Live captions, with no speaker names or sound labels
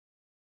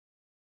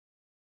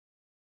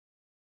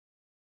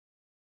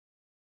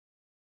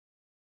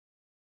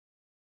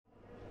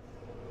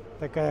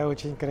Такая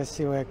очень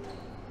красивая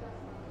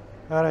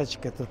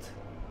арочка тут.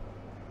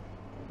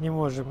 Не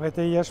можем.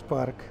 Это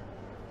Яшпарк.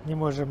 Не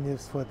можем не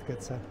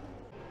сфоткаться.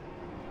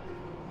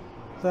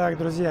 Так,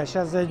 друзья,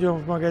 сейчас зайдем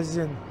в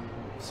магазин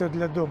 «Все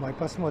для дома» и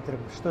посмотрим,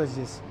 что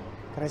здесь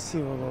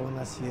красивого у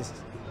нас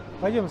есть.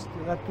 Пойдем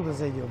оттуда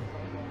зайдем.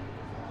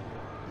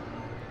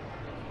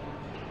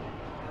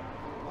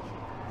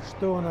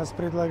 Что у нас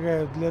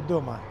предлагают для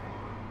дома?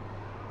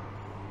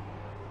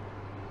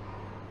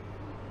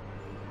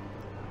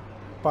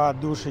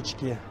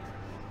 Подушечки.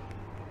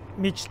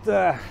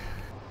 Мечта.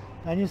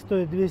 Они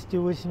стоят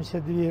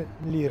 282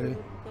 лиры.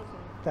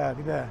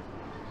 Так, да.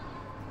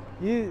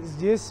 И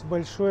здесь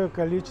большое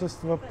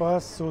количество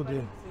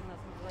посуды.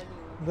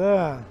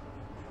 Да.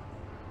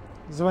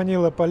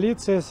 Звонила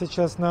полиция.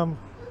 Сейчас нам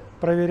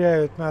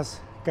проверяют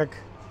нас, как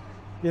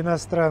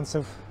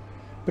иностранцев.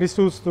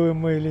 Присутствуем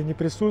мы или не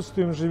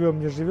присутствуем, живем,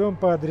 не живем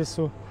по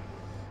адресу.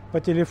 По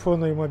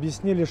телефону им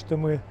объяснили, что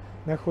мы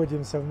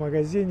находимся в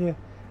магазине.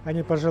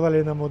 Они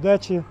пожелали нам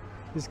удачи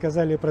и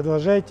сказали: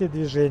 продолжайте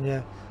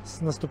движение. С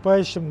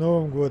наступающим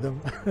Новым годом.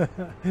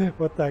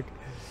 Вот так.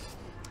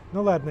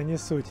 Ну ладно, не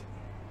суть.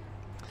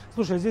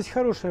 Слушай, здесь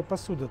хорошая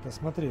посуда-то,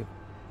 смотри.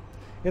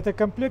 Это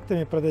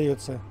комплектами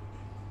продается.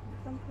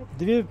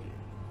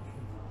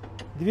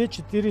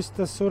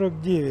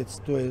 2449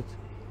 стоит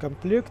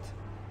комплект.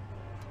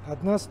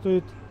 Одна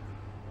стоит...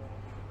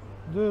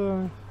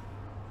 Да.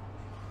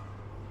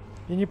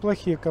 И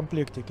неплохие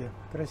комплектики.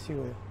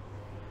 Красивые.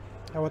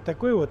 А вот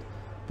такой вот,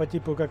 по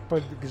типу как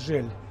под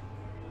гжель,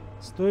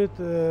 стоит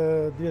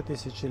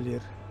 2000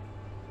 лир.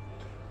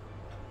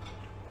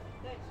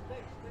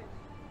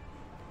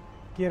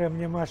 Кира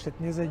мне машет: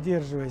 не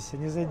задерживайся,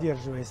 не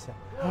задерживайся.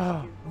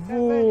 А,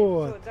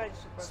 вот.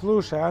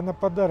 Слушай, а на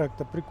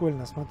подарок-то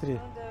прикольно, смотри.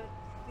 Ну, да,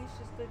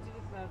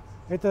 1119.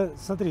 Это,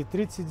 смотри,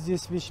 30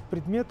 здесь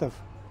предметов,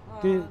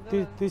 Да.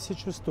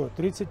 1100,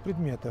 30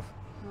 предметов.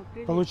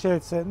 Ну,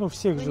 Получается, ну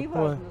всех же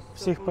важно, по...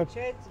 Всех по...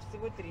 Получается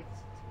всего 30.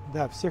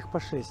 Да, всех по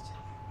 6.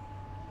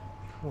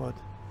 Вот.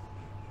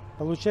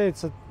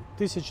 Получается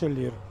 1000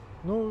 лир.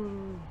 Ну,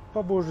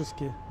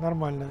 по-божески,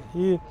 нормально.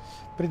 И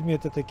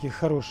предметы такие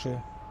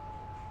хорошие.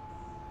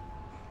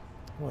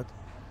 Вот.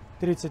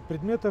 30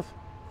 предметов,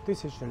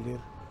 1000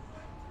 лир.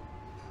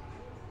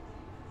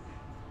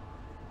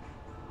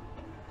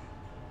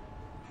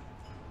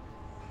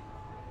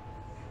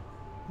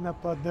 На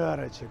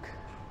подарочек.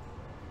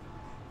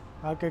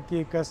 А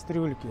какие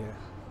кастрюльки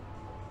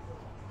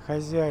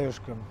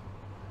хозяюшкам.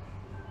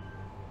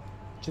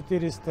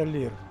 400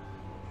 лир.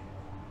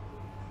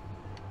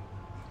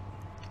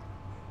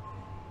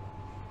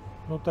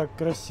 Ну так,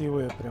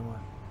 красивые прямо,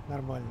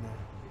 нормальные.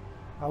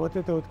 А вот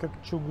это вот как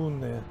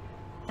чугунные.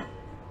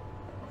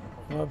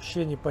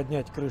 Вообще не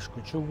поднять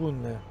крышку,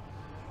 чугунная.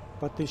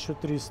 По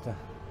 1300.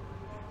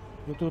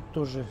 И тут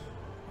тоже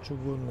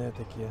чугунные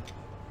такие.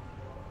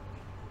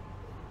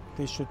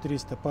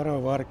 1300.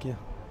 Пароварки.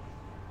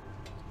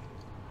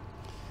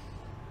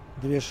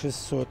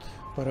 2600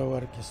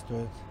 пароварки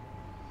стоят.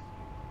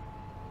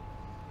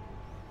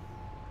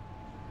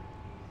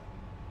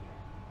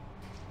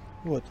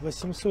 Вот,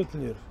 800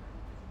 лир.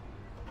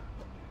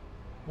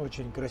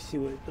 Очень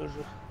красивые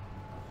тоже.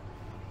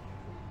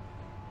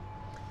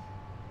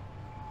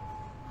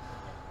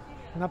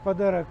 На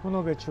подарок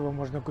много чего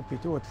можно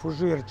купить. Вот,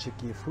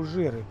 фужерчики,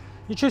 фужеры.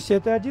 Ничего себе,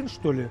 это один,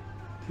 что ли?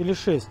 Или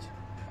 6?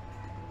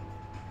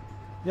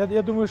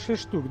 Я думаю,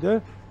 6 штук,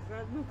 да?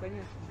 Одну,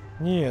 конечно.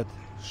 Нет,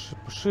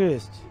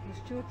 6. Ну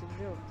с чего ты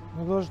взял-то?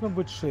 Ну, должно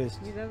быть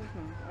 6. Не должно,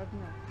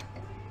 одна.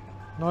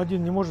 Но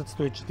один не может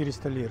стоить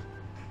 400 лир.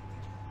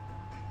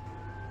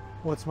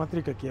 Вот,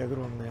 смотри, какие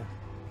огромные.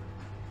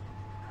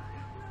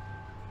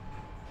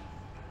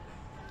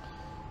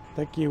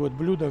 Такие вот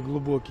блюда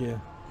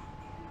глубокие.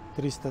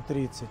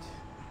 330.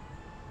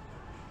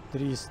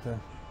 300.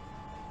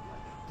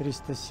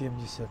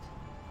 370.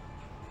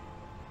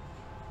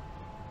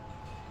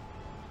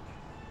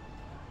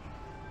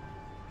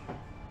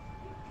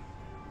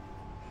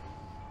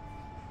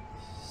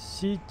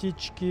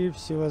 Ситечки,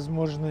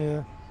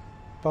 всевозможные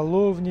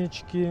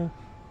половнички.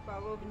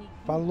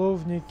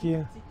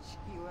 Половники.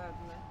 Ситечки,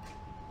 ладно.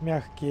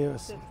 Мягкие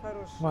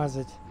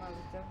мазать. Ага.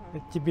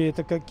 Это тебе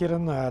это как Кира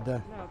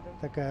надо. Надо.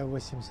 Такая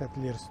 80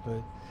 лир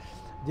стоит.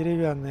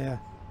 Деревянные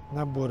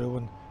наборы,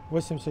 вон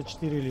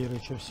 84 лиры,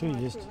 что все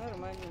есть.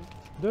 Нормально.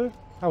 Да?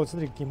 А вот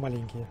смотри, какие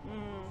маленькие.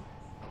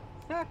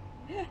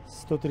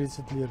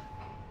 130 лир.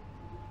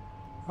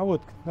 А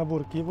вот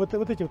наборки, вот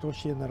эти вот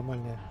вообще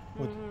нормальные.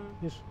 Вот,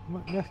 видишь,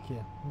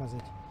 мягкие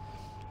мазать.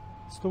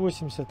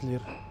 180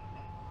 лир.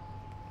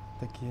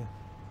 Такие.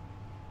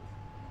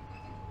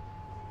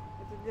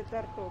 Это для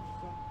тортов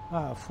все.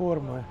 А,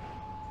 формы.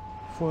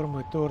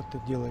 Формы, торты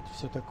делать,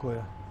 все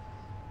такое.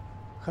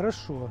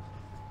 Хорошо.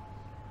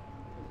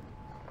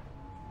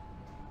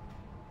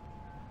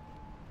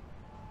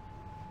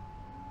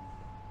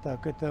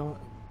 Так, это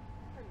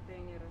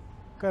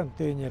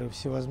контейнеры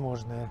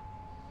всевозможные.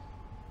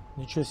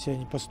 Ничего себе,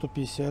 они по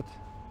 150,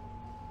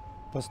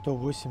 по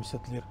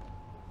 180 лир.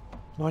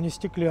 Но они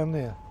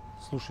стеклянные.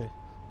 Слушай,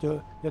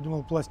 Я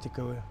думал,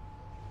 пластиковые.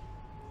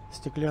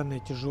 Стеклянные,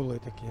 тяжелые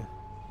такие.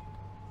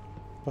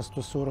 По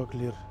 140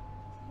 лир.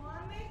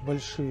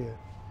 Большие.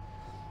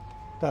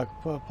 Так,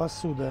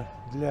 посуда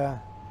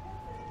для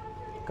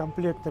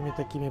комплектами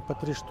такими по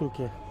 3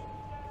 штуки.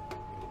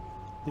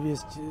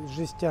 200,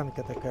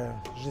 жестянка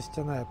такая,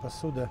 жестяная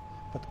посуда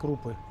под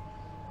крупы.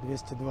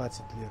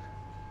 220 лир.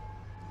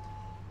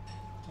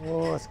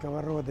 О,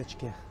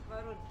 сковородочки.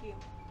 Сковородки.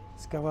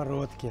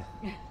 Сковородки.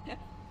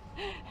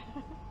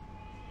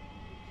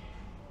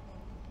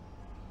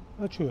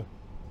 А что?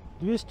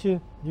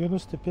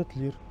 295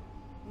 лир.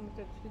 Ну,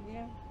 это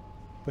фигня.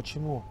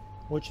 Почему?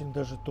 Очень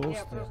даже Я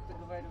толстая. просто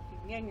говорю,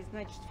 фигня не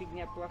значит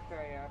фигня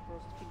плохая, а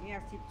просто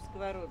фигня типа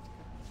сковородка.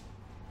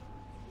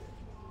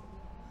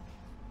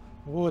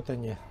 Вот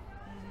они.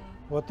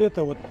 Вот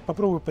это вот,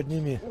 попробуй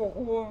подними.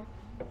 Ого!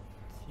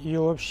 Ее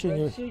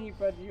вообще не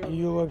подъем.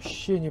 ее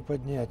вообще не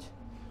поднять.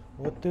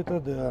 Вот это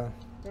да.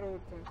 Круто.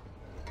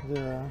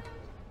 Да.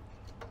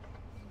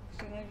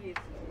 Все на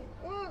весе.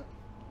 О,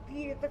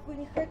 я такой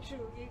не хочу.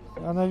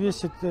 Она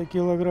весит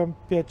килограмм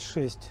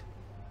 5-6.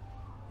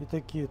 И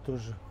такие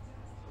тоже.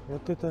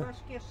 Вот В это.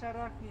 башке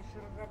шарахнешь,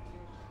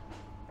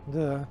 разопьешь.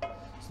 Да.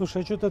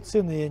 Слушай, а что-то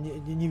цены я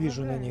не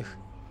вижу на них.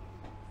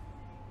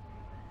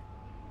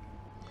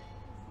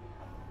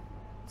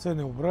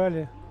 Цены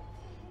убрали.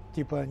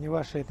 Типа, не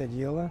ваше это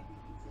дело.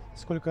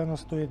 Сколько оно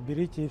стоит,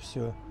 берите и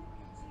все.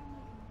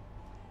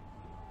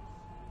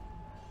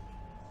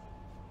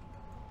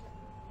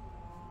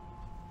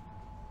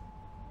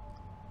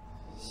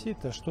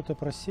 Сито, что-то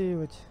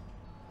просеивать.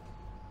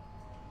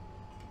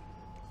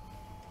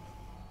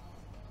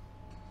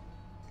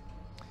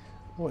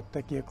 Вот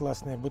такие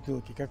классные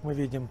бутылки, как мы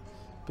видим,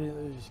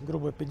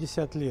 грубо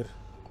 50 лир.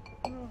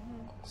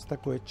 С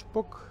такой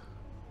чпок,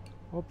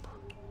 оп,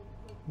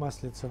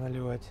 маслица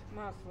наливать.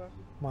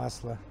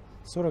 Масло.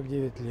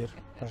 49 лир,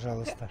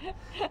 пожалуйста.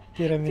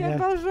 Кира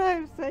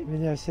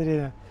меня все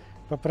время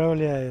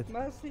поправляет.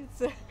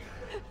 Маслица.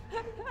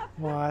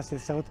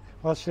 Вот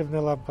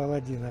волшебная лампа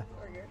Аладдина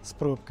с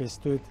пробкой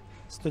стоит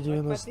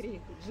 190.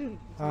 Смотри, джин.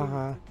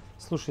 Ага.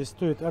 Слушай,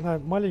 стоит, она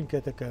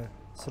маленькая такая,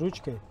 с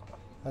ручкой,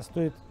 а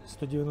стоит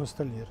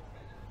 190 лир.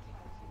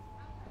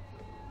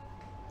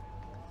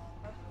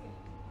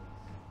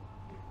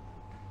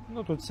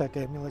 Ну, тут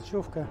всякая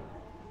мелочевка.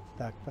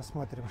 Так,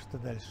 посмотрим, что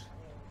дальше.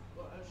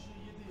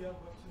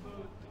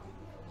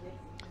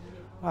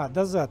 А,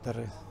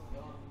 дозаторы.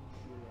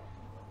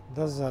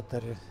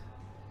 Дозаторы.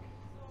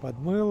 Под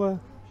мыло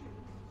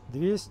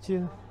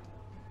 200.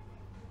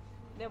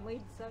 Для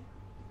мыться.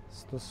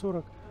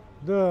 140.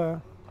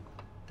 Да.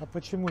 А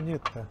почему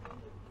нет-то?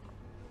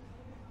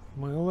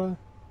 Мыло.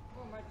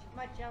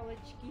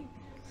 Мочалочки.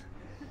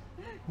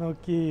 Ну,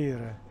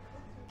 Кира.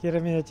 Кира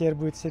меня теперь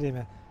будет все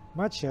время.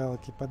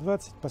 Мочалки по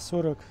 20, по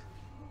 40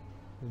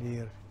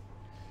 лир.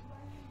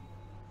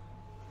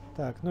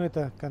 Так, ну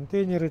это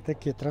контейнеры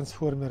такие,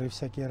 трансформеры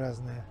всякие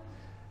разные.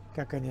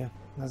 Как они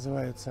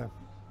называются?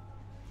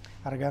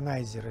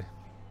 Органайзеры.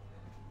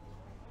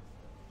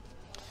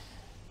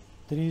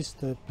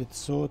 300,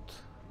 500.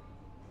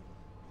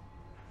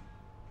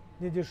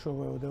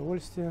 Недешевое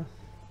удовольствие.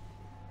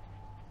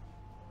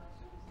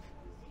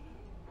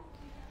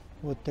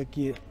 Вот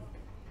такие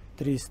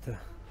 300.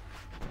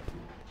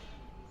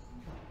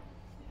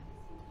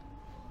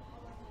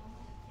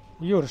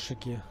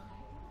 Ёршики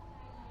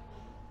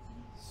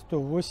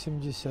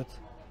 180.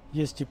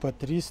 Есть и по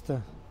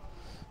 300.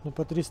 Ну,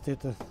 по 300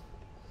 это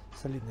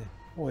солидные.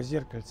 О,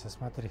 зеркальце,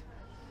 смотри.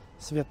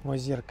 Свет мой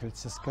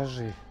зеркальце,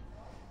 скажи.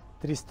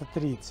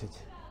 330.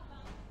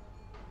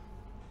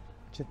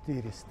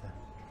 400.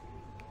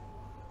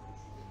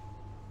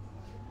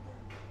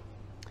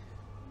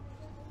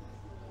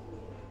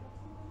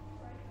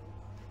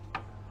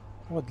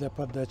 Вот для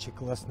подачи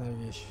классная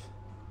вещь.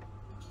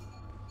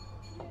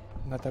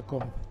 На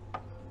таком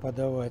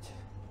подавать.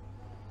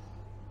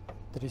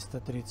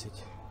 330.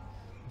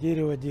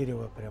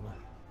 Дерево прямо.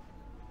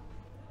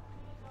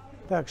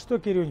 Так, что,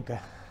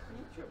 Кирюнька?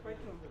 Ничего,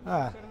 пойдем.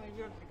 А, Мусорные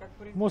ведра,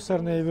 как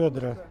мусорные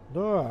ведра.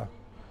 Да. Да.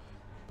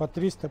 По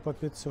 300, по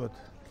 500.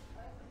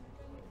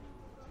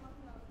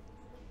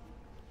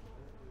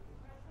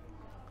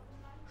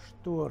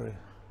 Шторы.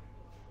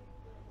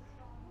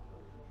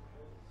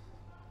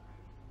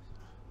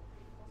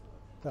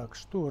 Так,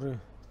 шторы.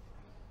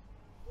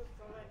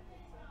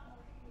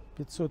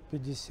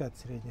 550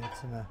 средняя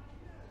цена.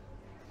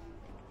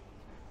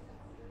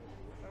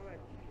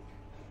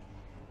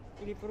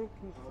 Или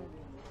фруктница.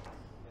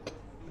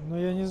 Ну,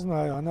 я не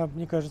знаю. Она,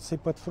 мне кажется, и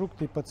под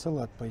фрукты, и под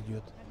салат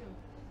пойдет.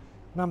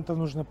 Нам-то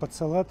нужно под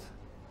салат.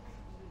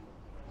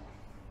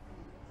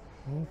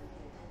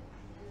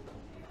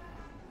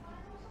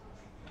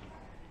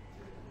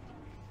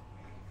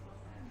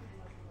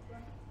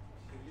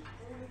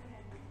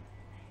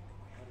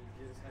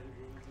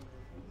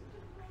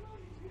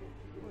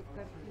 Вот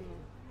картина.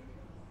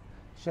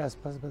 Сейчас,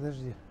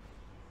 подожди.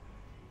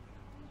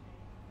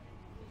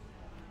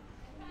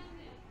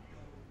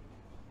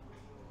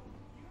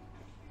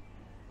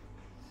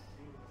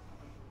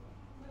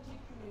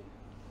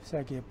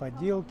 Всякие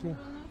поделки.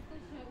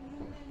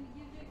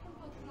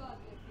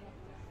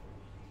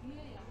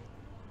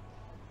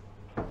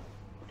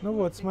 Ну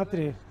вот,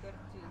 смотри.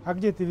 А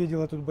где ты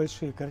видела тут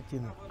большие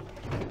картины?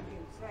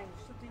 Сань,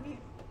 что ты не...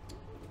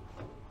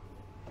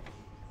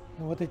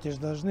 Ну вот эти же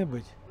должны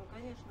быть. Ну,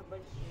 конечно,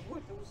 большие.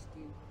 Вот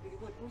узкие.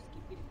 Перевод узкий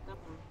перед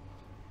тобой.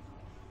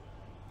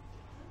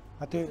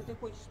 А Если ты... ты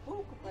хочешь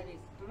полку повесить,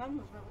 то нам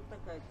нужна вот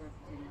такая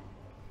картина.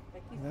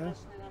 Такие Да?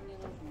 страшные нам не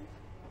нужны.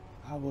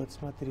 А вот,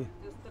 смотри.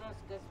 Это страж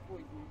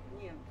Господний.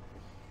 Нет.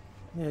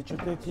 Нет,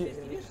 что-то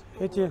Видишь,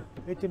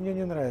 эти мне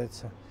не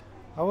нравятся.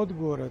 А вот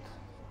город.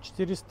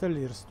 400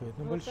 лир стоит,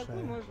 ну вот большая.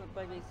 такую можно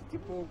повесить и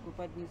полку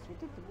под низ. Вот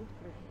это будет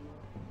красиво.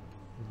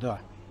 Да.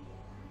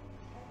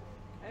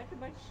 А это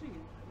большие.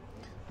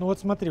 Ну вот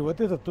смотри, вот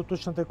этот тут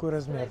точно такой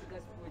размер. Страсть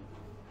Господня.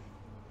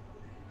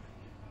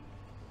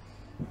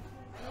 Ну,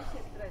 все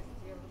страсти,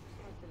 я уже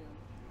посмотрела.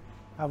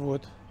 А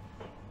вот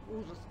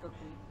Ужас какой.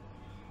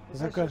 Это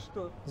закат, вообще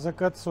что?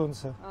 закат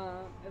солнца.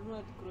 Ну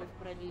это кровь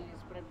пролили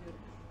с пробиркой.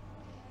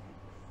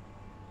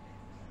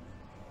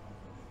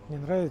 Не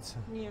нравится?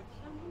 Нет.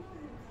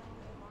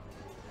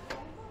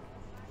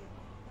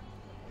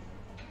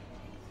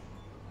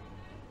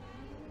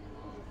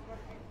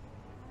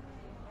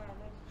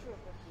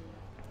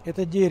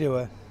 Это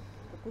дерево,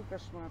 Какой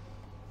кошмар.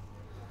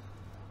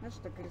 Знаешь,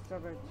 так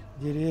рисовать?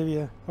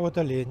 деревья. А вот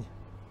олень,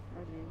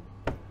 Олень.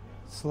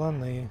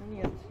 слоны,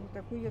 Нет, не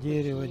такую я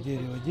дерево, точно не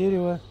дерево, хочу.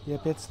 дерево и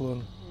опять слон.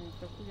 Нет,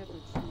 такую я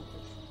точно не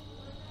хочу.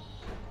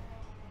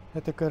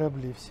 Это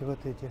корабли все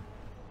вот эти.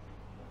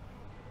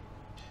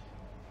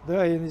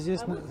 Да, и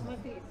здесь А вот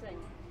смотри, Саня,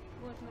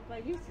 можно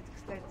повесить,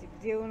 кстати,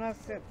 где у нас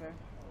это.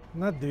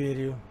 над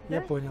дверью. Да?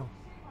 Я понял.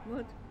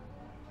 Вот.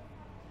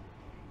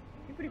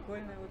 И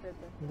прикольно вот это.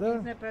 Да.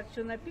 Не знаю, про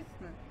что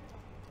написано.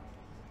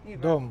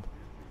 Ива. Дом.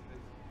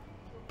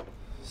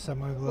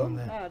 Самое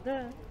главное. А,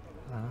 да.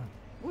 Ага.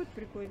 Вот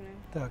прикольная.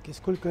 Так, и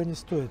сколько они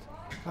стоят?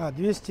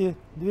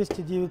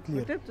 209 лир.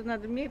 Вот эту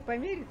надо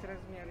померить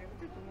размеры,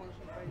 вот эту можно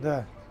повесить.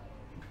 Да.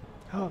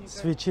 Мне кажется,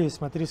 Свечей,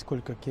 смотри,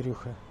 сколько,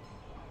 Кирюха.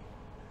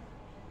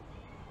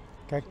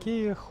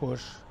 Какие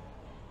хошь.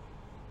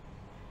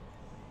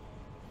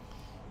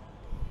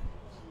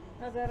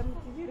 надо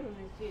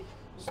ароматизированные свечи.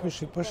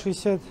 Слушай, по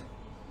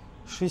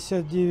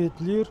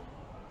 69 лир,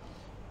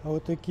 а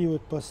вот такие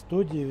вот по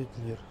 109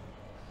 лир.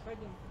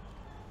 Пойдем.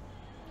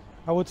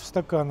 А вот в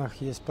стаканах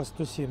есть по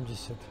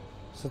 170.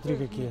 Смотри,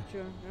 Тоже какие.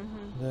 ничего.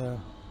 Ага. Да.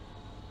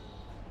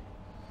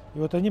 И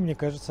вот они, мне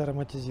кажется,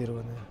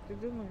 ароматизированные. Ты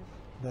думаешь?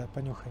 Да,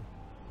 понюхай.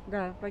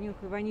 Да,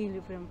 понюхай,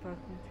 ванилью прям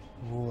пахнет.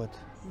 Вот.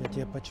 Я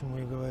тебе почему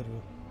и говорю.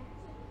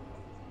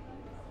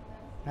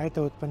 А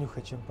это вот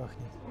понюхай, чем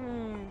пахнет.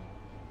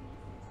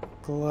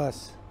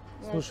 Класс.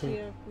 Слушай,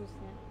 Вообще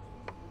вкусно.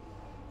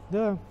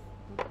 да,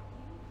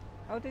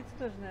 А вот эти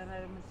тоже, наверное,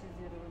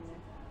 ароматизированные.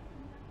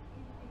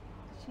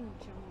 Вообще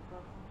ничем не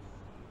пахнет.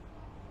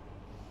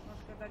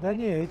 Может, когда да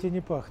не, горит, эти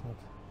не пахнут.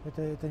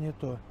 Это не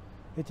то.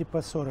 Эти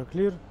по 40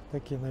 лир,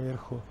 такие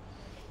наверху.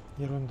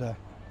 Ерунда.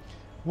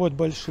 Вот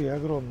большие,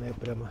 огромные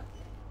прямо.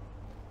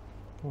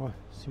 О,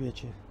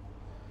 свечи.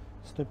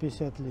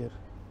 150 лир.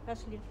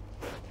 Пошли.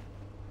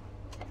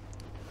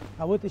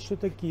 А вот еще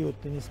такие вот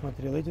ты не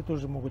смотрел. Эти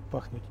тоже могут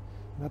пахнуть.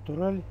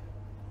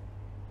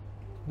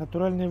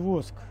 Натуральный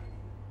воск.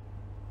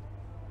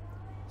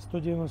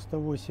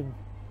 198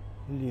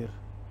 лир.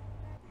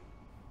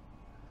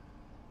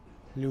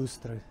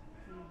 Люстры.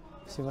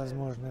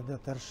 Всевозможные, да,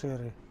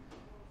 торшеры.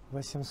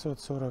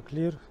 840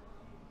 лир.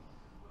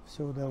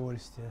 Все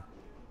удовольствие.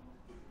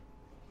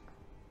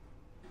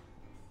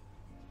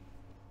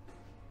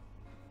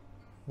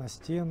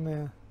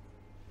 Настенные.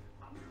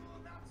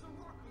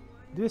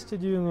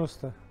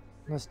 290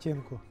 на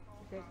стенку.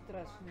 Такая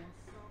страшная.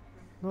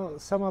 Ну,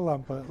 сама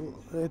лампа,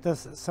 это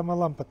сама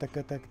лампа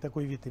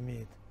такой вид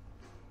имеет.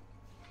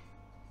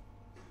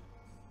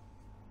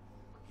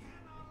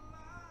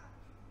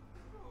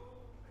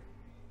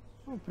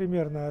 Ну,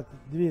 примерно от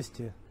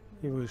 200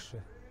 и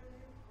выше.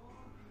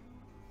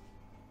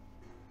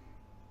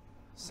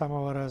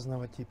 Самого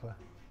разного типа.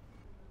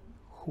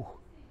 Хух.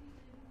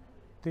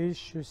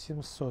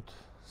 1700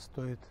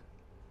 стоит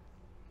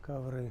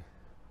ковры.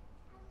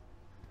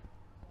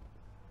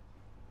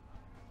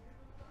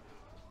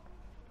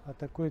 А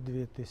такой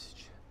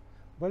 2000.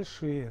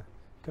 Большие.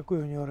 Какой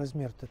у него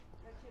размер-то?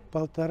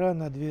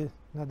 1,5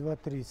 на 2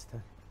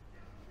 300.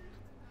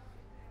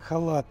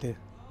 Халаты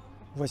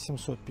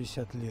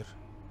 850 лир.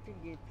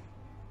 Офигеть.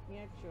 Ни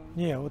о чем.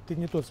 Не, вот ты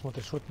не тот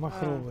смотришь, вот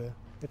махровые.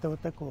 Это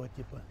вот такого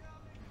типа.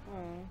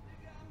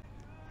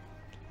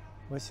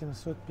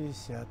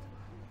 850.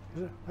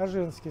 А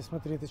женские,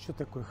 смотри, это что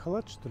такое?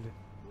 Халат, что ли?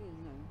 Не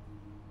знаю.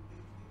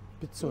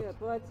 500. Нет,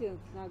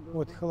 полотенце на голову.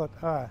 Вот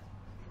халат.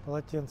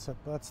 Полотенце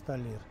от 100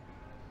 лир.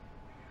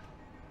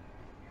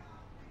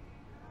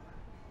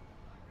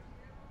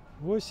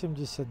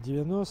 80,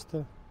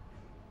 90,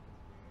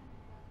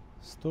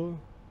 100.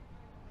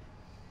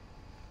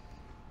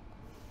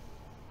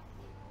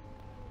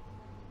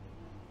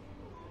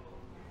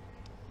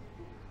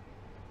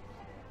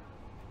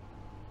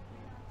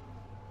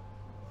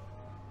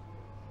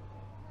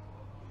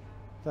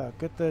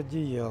 Так, это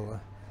одеяло.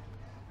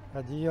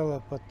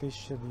 Одеяло по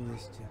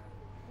 1200.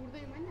 Курс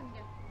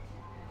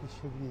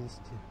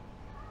 1200.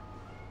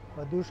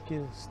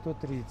 Подушки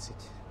 130.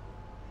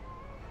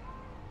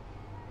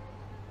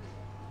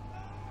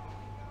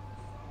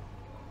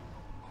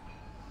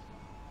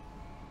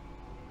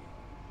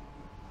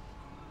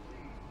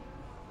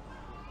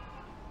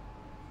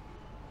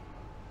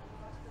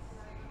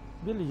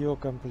 Белье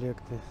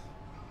комплекты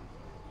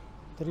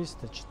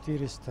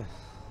 300-400.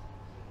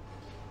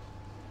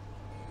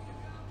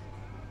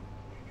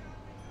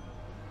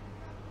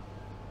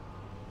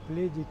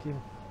 Пледики.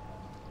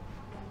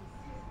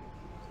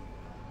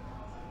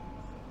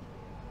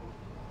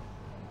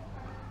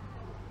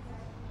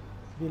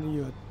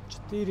 Белье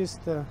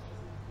 400-500.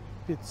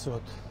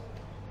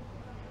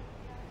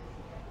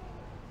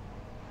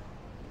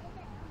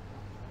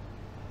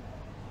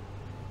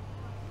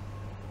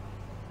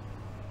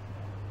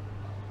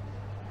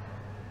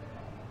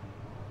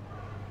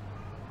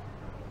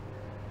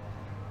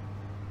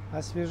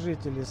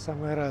 Освежители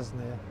самые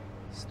разные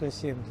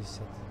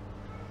 170.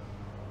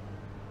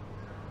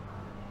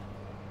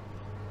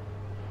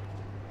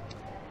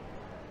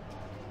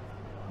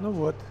 Ну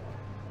вот,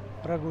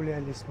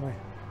 прогулялись мы.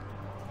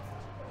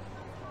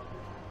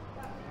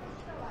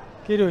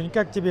 Кирюнь,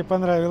 как тебе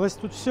понравилось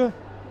тут все?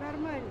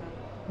 Нормально.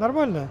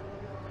 Нормально?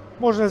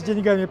 Можно с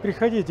деньгами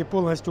приходить и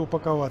полностью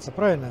упаковаться,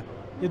 правильно?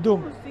 И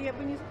дом. Полностью я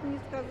бы не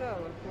сказала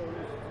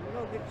полностью.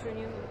 Много чего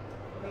мне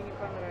не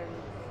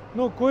понравилось.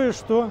 Ну,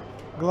 кое-что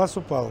глаз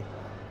упал.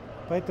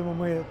 Поэтому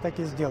мы так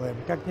и сделаем.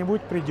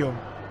 Как-нибудь придем.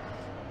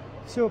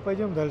 Все,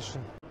 пойдем дальше.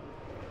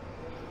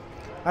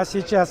 А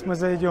сейчас мы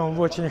зайдем в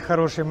очень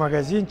хороший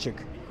магазинчик,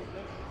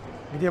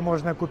 где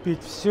можно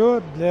купить все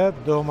для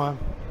дома.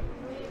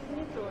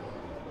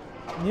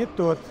 Не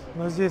тот,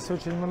 но здесь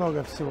очень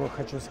много всего,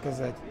 хочу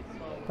сказать.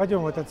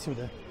 Пойдем вот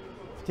отсюда,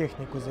 в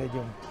технику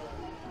зайдем.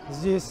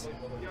 Здесь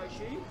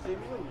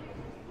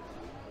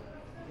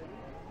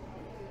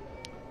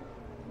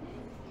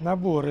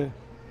наборы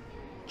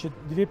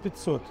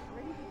 2500.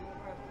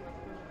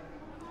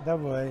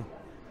 Давай.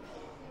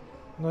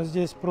 Но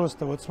здесь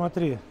просто, вот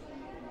смотри,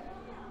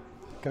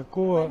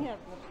 какого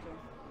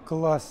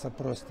класса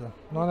просто.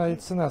 Но она и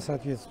цена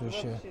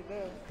соответствующая. Вообще,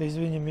 да. Ты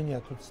извини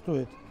меня, тут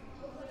стоит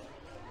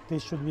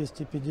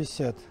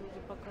 1250.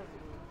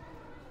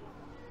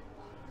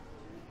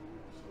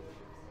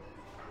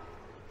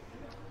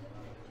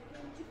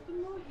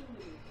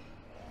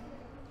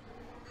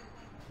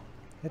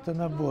 Это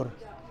набор.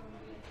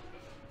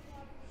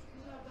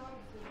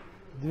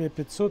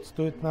 2500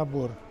 стоит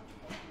набор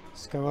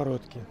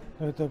сковородки.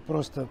 Ну, это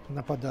просто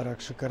на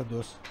подарок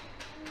шикардос.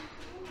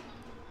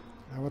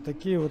 А вот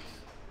такие вот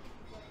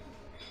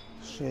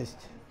 6.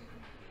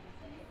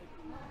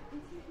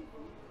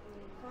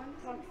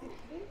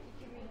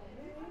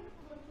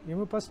 И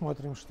мы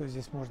посмотрим, что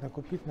здесь можно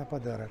купить на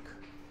подарок.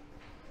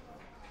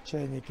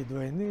 Чайники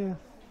двойные.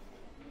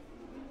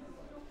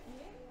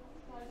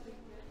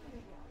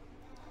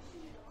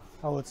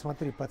 А вот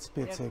смотри, под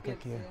специи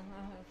какие.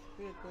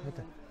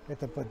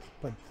 Это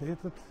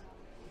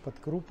под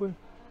крупы,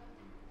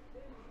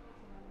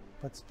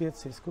 под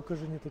специи. Сколько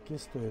же они такие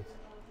стоят?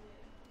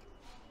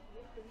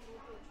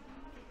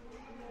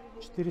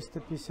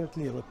 450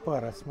 лир. Вот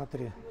пара,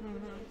 смотри.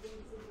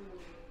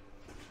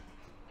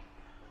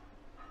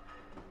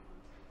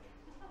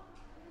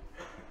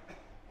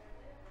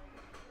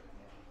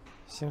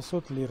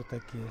 700 лир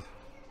такие.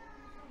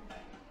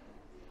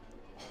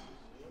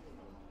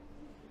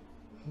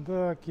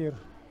 Да, Кир.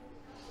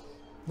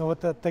 Ну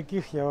вот от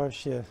таких я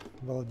вообще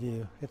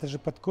балдею. Это же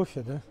под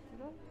кофе, да?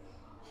 Да.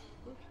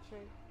 Кофе,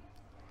 чай.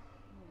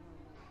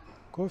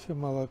 Кофе,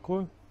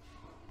 молоко.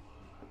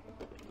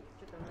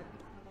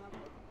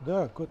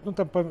 Да, ну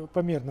там по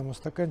мерному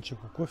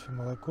стаканчику кофе,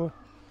 молоко.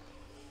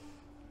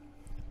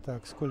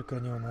 Так, сколько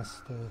они у нас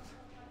стоят?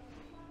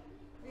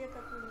 Я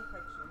такую не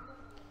хочу.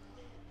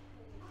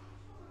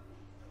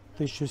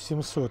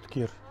 1700,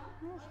 Кир.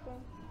 Ну что?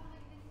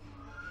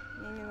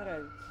 Мне не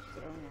нравится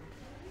все равно.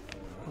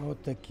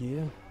 Вот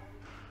такие.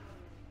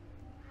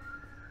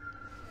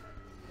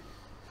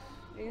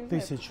 Я не знаю,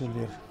 1000 почему.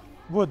 лир.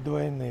 Вот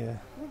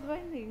двойные. Ну,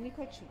 двойные, не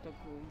хочу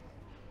такую.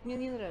 Мне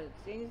не нравится,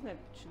 я не знаю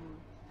почему.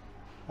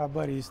 А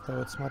бариста,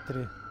 вот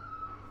смотри.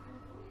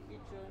 И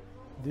что?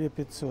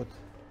 2500.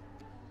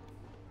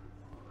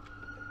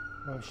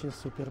 Вообще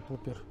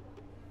супер-пупер.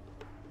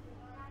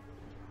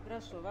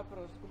 Хорошо,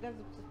 вопрос. Куда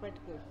засыпать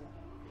кофе?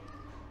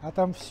 А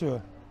там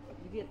все.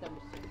 Где там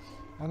все?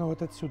 Оно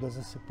вот отсюда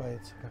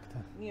засыпается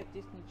как-то. Нет,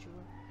 здесь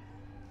ничего.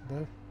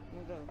 Да?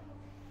 Ну да.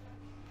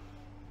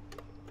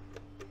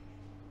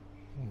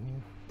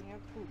 Угу.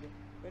 Ниоткуда.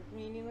 Поэтому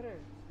мне не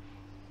нравится.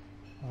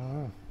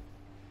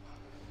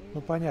 Ну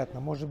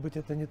понятно, может быть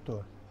это не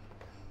то.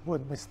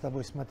 Вот мы с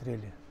тобой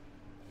смотрели.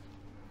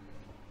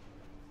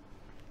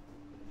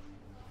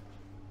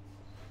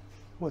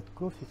 Вот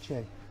кофе,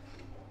 чай.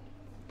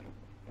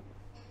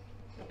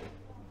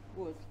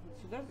 Вот,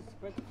 сюда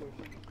засыпать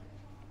кофе.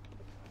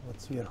 Вот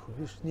сверху,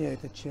 видишь? Не,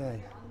 это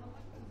чай.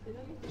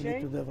 Чай?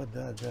 Или туда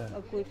вода, да.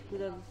 А кофе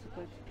куда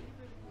засыпать?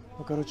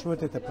 Ну, короче,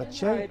 вот это под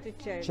чай. это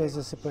чай. Чай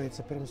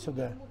засыпается прямо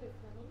сюда.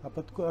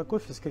 А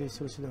кофе, скорее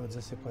всего, сюда вот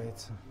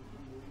засыпается.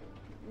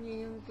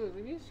 Не, ну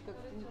тоже, видишь, как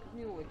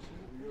не очень.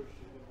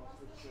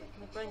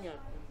 Непонятно.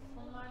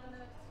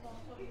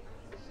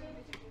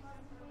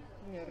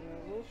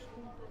 Мерную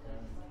ложку.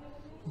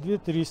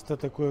 2300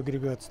 такой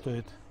агрегат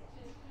стоит.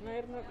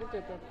 Наверное, вот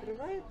это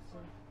открывается.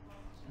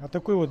 А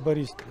такой вот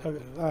Борис.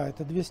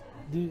 Это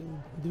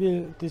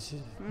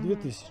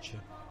 2000.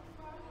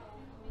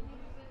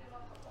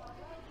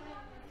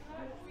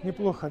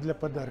 Неплохо для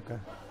подарка.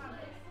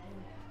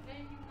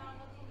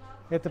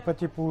 Это по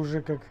типу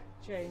уже как...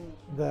 Чайники.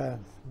 Да,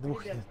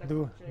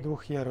 Ребят,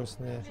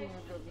 двухъярусные. Очень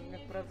удобно,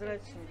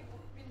 прозрачный.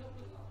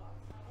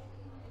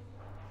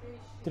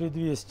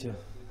 3200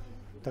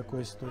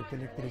 такой стоит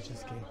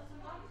электрический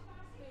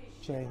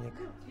чайник.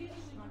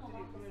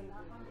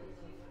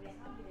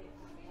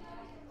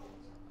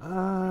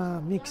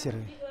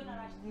 Миксеры.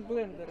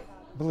 Блендеры.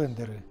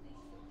 Блендеры.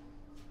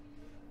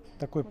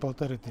 Такой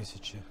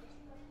 1500.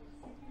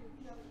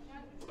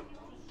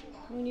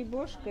 Ну не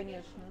Bosch,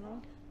 конечно,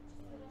 но...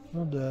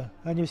 Ну да,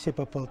 они все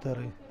по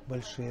 1500,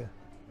 большие.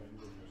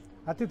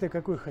 А ты-то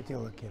какой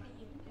хотела, Кир?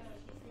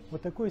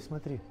 Вот такой,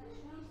 смотри.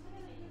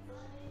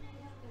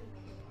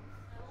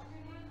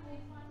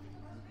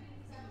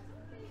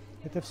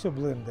 Это все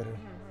блендеры.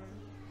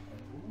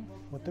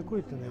 Вот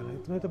такой-то, наверное.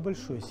 Но это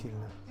большой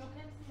сильно.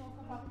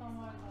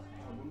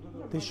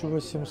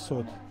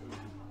 1800.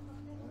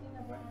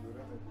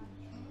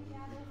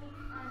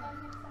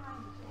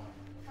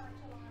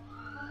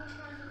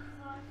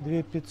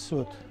 Две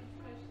 500.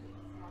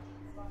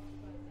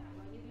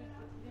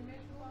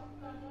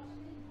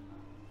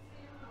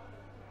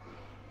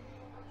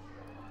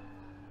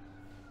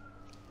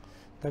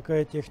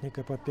 Такая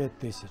техника по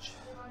 5000.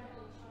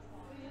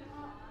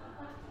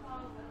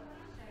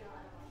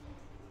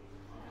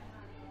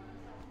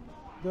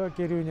 Да,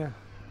 Кирюня.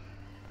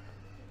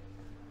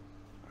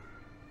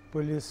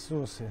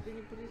 Пылесосы. Это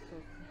не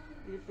пылесос.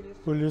 Или пылесос.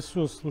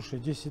 Пылесос, слушай,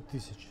 10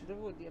 тысяч. Да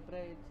вот, я про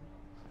эти.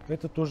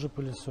 Это тоже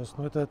пылесос,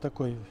 но это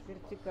такой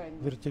Вертикальный.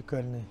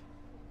 вертикальный.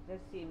 За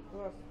 7,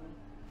 классно.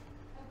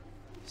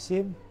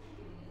 7,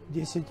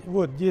 10,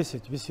 вот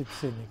 10 висит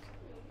ценник.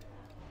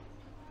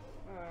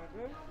 А,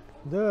 да?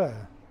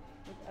 Да,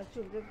 А что,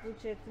 это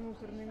получается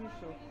мусорный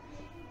мешок?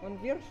 Он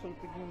вверх, что ли,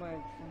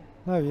 поднимается?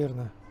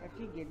 наверное.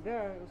 Офигеть,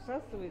 да,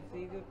 усасывается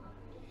и идет.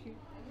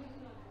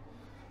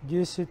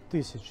 10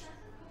 тысяч.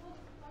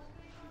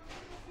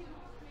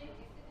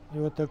 И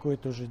вот такой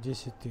тоже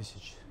 10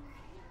 тысяч.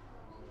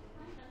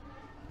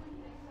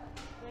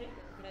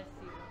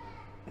 Красиво.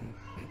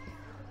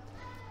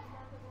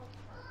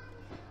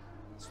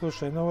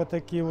 Слушай, ну вот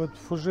такие вот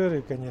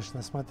фужеры,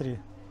 конечно, смотри.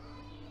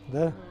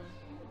 Да?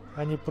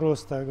 Они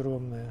просто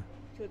огромные.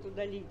 Что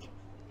туда лить?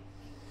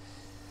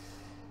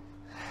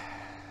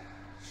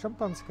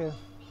 Шампанское.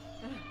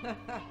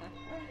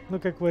 Ну,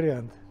 как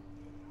вариант.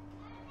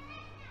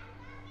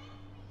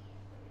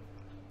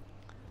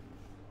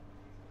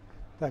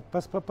 Так,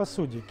 по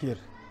посуде, Кир.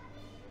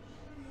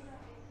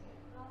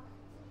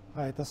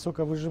 Это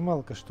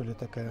соковыжималка, что ли,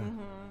 такая?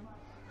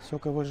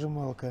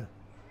 Соковыжималка.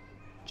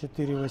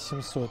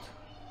 4800.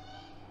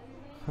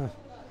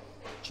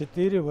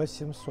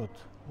 4800.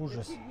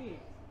 Ужас.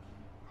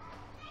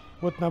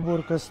 Вот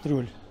набор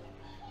кастрюль.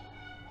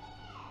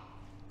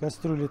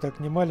 Кастрюли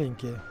так не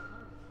маленькие.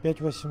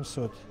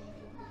 5800.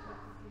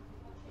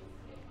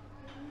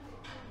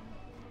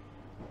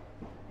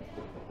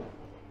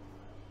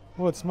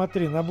 Вот,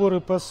 смотри, наборы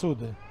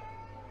посуды.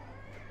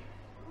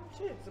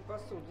 Что это за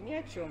посуда? Ни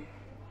о чем.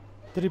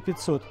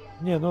 3500.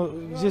 Не,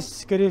 ну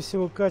здесь, скорее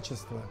всего,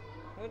 качество.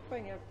 Ну, это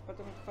понятно.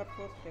 Потом это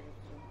фарфор, скорее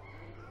всего.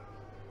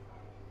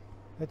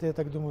 Это, я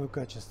так думаю,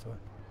 качество.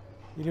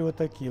 Или вот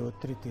такие вот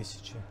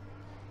 3000.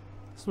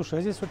 Слушай,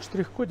 а здесь вот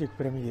штрих-кодик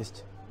прям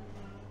есть.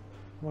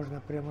 Можно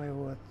прямо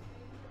его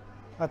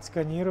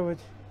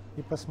отсканировать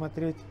и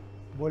посмотреть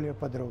более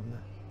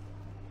подробно.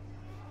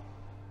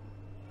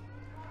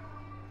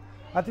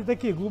 А ты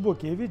такие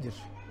глубокие видишь?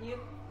 Нет.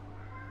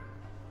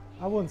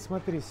 А вон,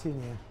 смотри,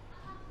 синие.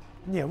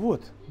 Не,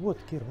 вот,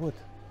 Кир, вот.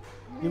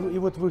 И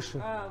вот выше.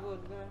 А, вот,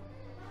 да.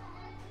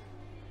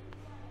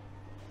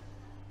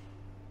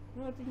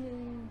 Ну, это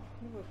не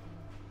вот.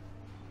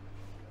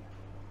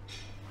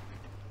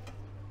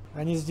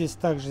 Они здесь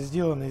также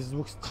сделаны из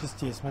двух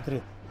частей.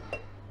 Смотри,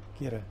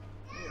 Кира,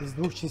 из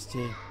двух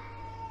частей.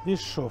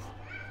 Видишь шов?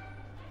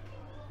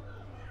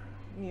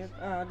 Нет.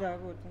 А, да,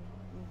 вот он.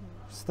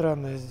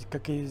 Странная,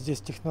 как и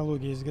здесь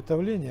технология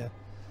изготовления.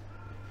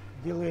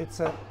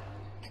 Делается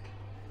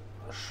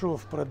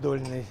шов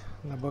продольный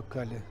на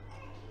бокале.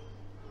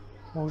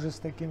 Мы уже с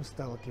таким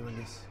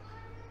сталкивались.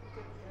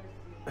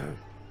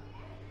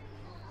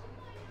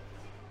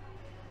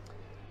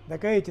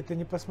 Так, а эти ты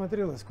не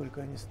посмотрела,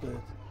 сколько они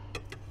стоят?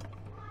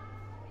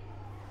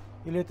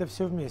 Или это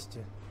все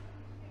вместе?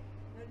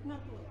 Это на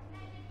то.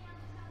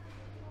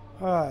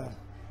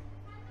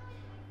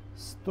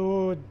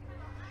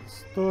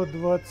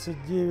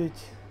 129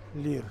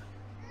 лир.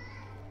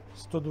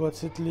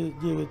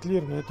 129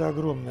 лир, но это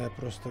огромная,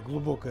 просто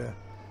глубокая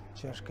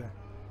чашка.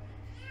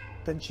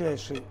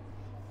 Тончайший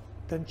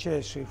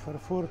тончайший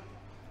фарфор.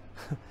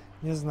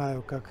 Не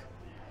знаю как.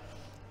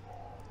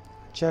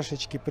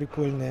 Чашечки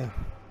прикольные.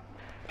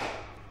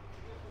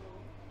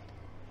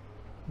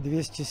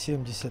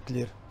 270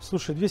 лир.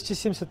 Слушай,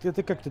 270,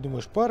 это как ты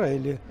думаешь, пара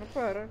или... Ну,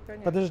 пара,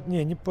 конечно.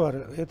 Подожди, не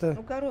пара, это...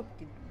 Ну,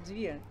 коробки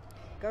две.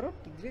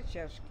 Коробки, две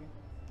чашки.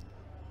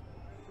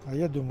 А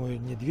я думаю,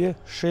 не две,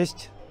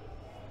 6.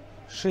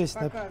 6.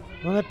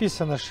 Ну,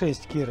 написано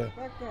 6, Кира.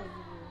 Показываю.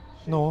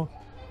 6. Ну,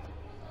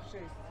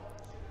 6.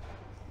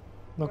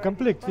 но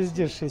комплект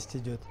везде 6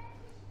 идет.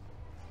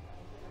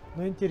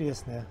 Ну,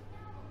 интересная.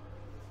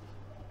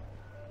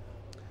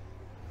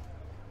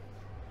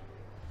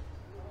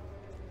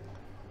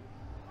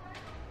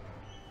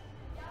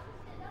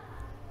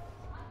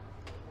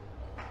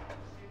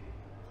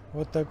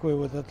 Вот такой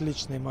вот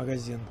отличный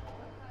магазин.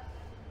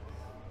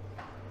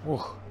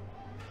 Ох.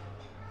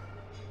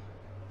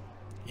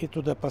 И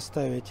туда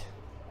поставить.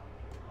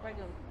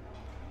 Пойдем.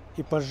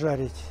 И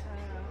пожарить.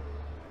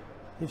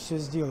 И все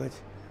сделать.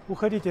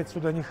 Уходить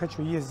отсюда не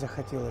хочу, есть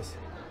захотелось.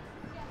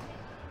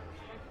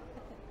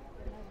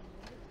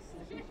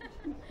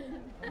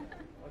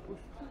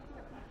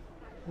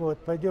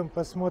 Вот, пойдем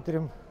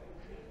посмотрим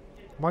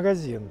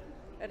магазин.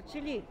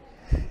 Арчели.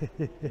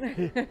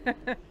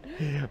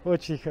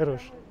 Очень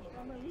хорош.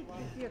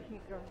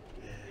 Техника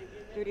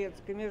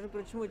турецкая, между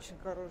прочим, очень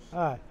хорошая.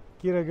 А,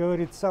 Кира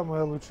говорит,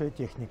 самая лучшая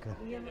техника.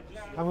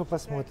 А мы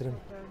посмотрим.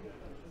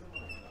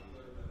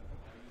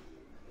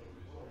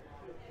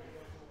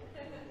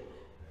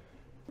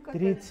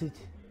 30.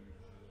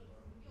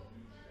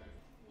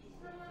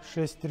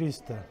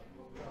 6300.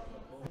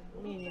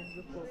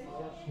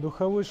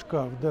 Духовой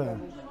шкаф, да.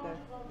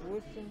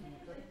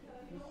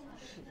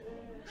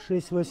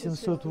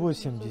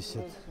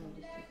 6880.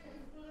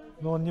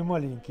 Но он не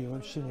маленький,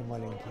 вообще не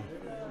маленький.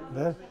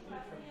 Да?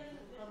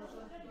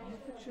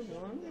 Почему?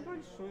 Он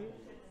небольшой.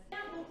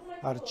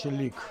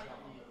 Арчелик.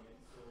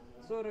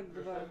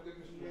 42.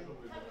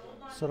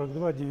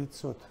 42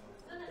 900.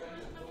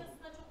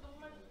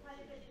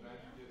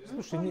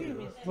 Слушай,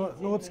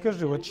 ну вот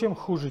скажи, вот чем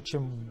хуже,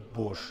 чем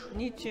Bosch?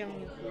 Ничем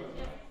не хуже.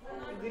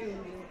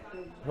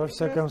 Во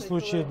всяком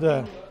случае,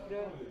 да.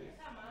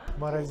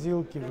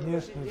 Морозилки,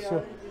 внешне,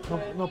 все.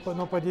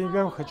 Но по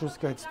деньгам, хочу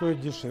сказать, стоит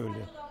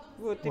дешевле.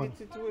 Вот,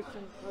 38.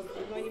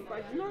 Но они по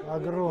одной.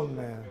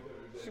 Огромная.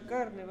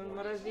 Шикарная, вон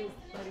морозилка,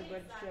 смотри,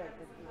 большая.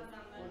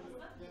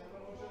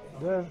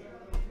 Да,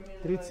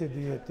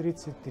 32,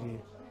 33.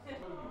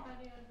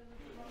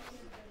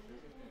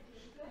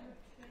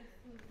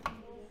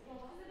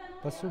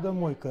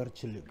 Посудомойка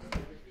Арчелик.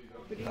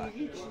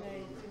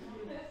 Приличная.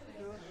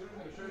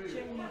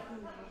 Ничем не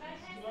хуже.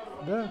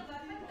 Да?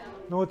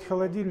 Ну вот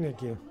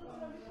холодильники.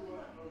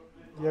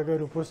 Я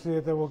говорю,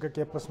 после того, как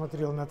я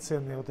посмотрел на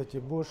цены вот эти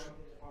Bosch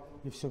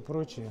и все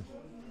прочее,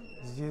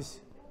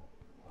 здесь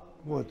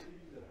вот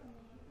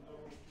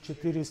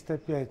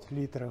 405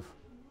 литров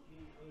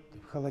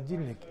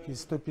холодильник и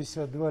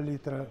 152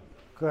 литра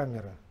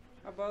камера.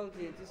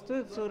 Обалдеть. И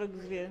стоит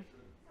 42.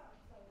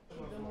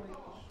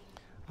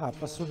 А,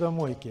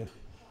 посудомойки.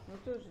 Ну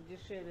тоже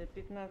дешевле,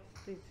 15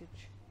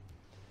 тысяч.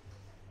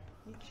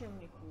 Ничем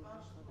не хуже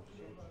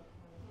вообще.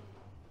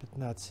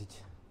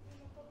 15.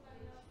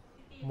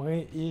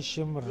 Мы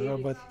ищем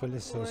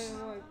робот-пылесос.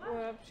 Ой,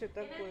 вообще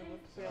такой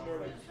вот прям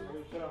хочу.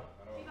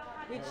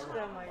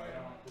 Мечта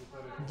моя.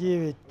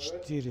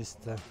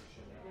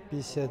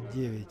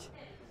 9459.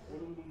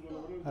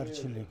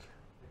 Арчелик.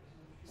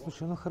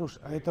 Слушай, ну хорош.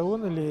 А это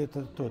он или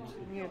это тот?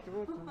 Нет,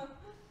 вот он.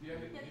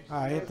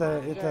 А,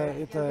 это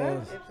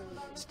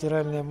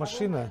стиральная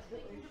машина.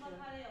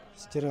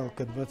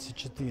 Стиралка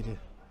 24.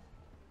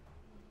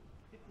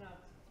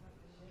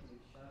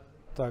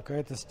 Так, а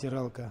это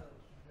стиралка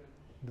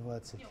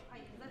 20.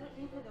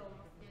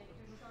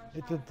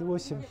 Этот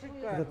 8,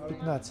 этот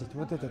 15.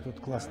 Вот это тут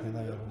классный,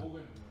 наверное.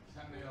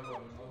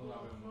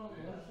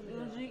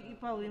 Он же и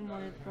полы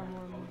моет,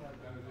 по-моему.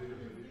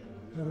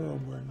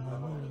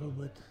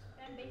 Робот.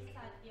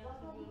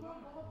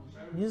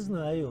 Не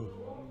знаю.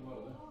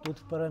 Тут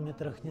в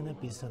параметрах не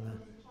написано.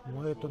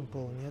 Моет он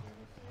пол, нет.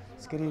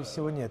 Скорее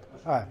всего, нет.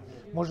 А,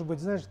 может быть,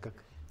 знаешь,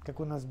 как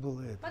у нас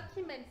было это?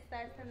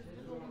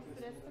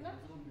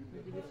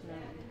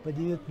 По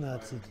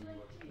 19.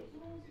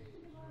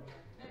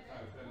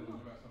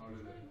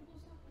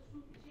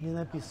 Не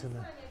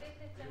написано.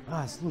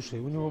 А,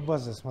 слушай, у него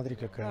база, смотри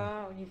какая.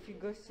 А,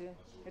 нифига себе.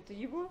 Это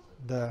его?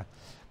 Да,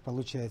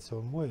 получается,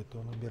 он моет,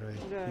 он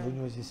убирает. Да. И у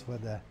него здесь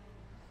вода.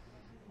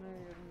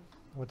 Наверное.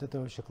 Вот это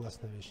вообще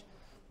классная вещь.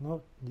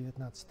 Но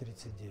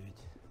 1939.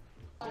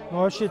 Ну,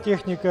 вообще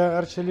техника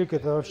Арчелик,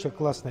 это вообще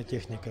классная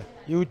техника.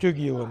 И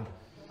утюги вон.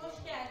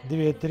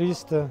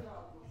 2300,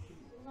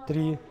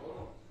 3.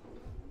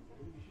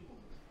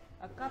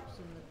 А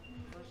капсульных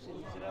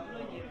машин все равно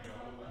нет.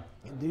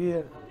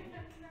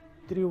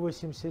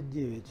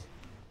 389.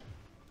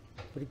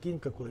 Прикинь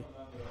какой.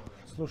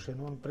 Слушай,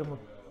 ну он прямо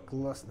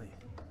классный.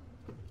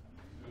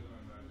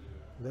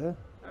 Да?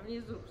 А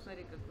внизу,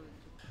 посмотри, какой.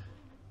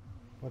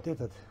 Вот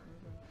этот.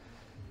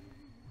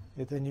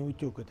 Это не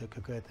утюг, это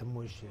какая-то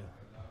мощная.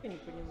 Я не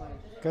понимаю.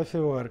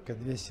 Кофеварка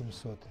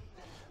 2700.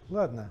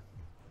 Ладно.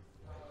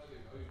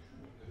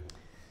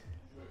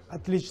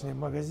 Отличный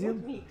магазин.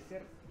 Вот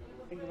миксер.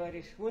 Ты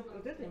говоришь, вот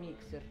это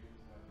миксер.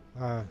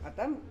 А, А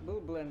там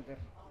был блендер.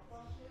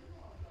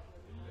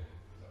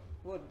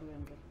 Вот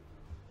блендер.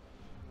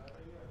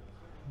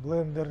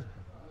 блендер.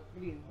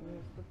 Блин, не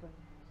наступай.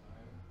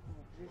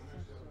 Вот,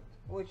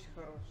 2700. Очень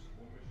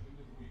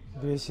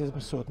хороший.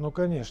 2700. Ну,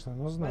 конечно,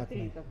 ну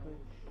Смотри, знатный. какой.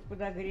 С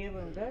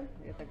подогревом, да?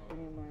 Я так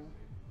понимаю.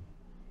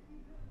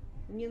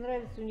 Мне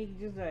нравится у них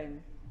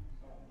дизайн.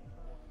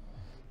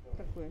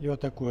 Такой. И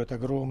вот такой вот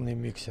огромный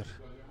миксер.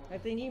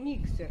 Это не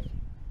миксер.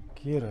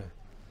 Кира.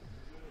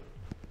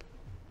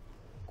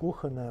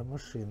 Кухонная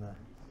машина.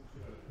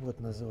 Вот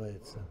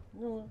называется.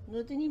 Ну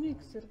это не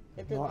миксер.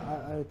 Это, Ну,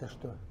 а это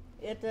что?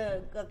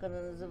 это как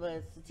она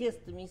называется?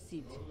 Тесто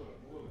месить.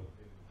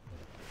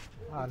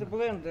 А, Это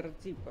блендер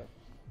типа.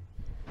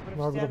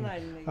 ну, огромный.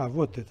 Профессиональный. А,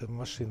 вот эта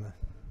машина.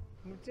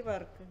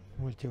 Мультиварка.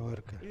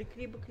 Мультиварка. Или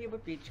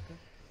хлебопечка.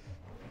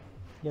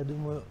 Я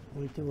думаю,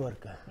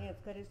 мультиварка. Нет,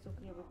 скорее всего,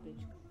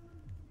 хлебопечка.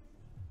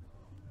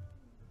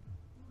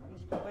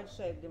 Слишком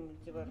большая для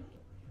мультиварки.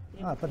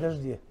 А,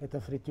 подожди, это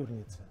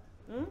фритюрница.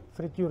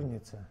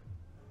 Фритюрница.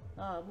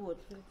 А, вот,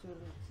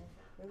 фритюрница.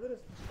 Я говорю,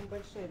 слишком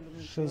большая для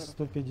мультиварки.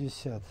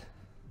 6150.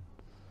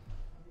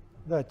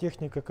 Да,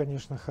 техника,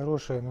 конечно,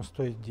 хорошая, но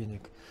стоит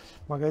денег.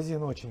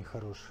 Магазин очень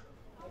хорош.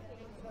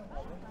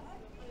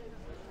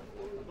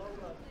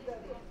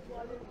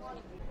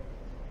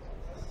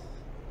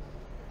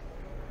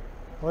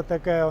 Вот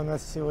такая у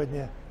нас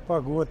сегодня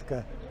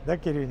погодка. Да,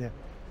 Кирюня?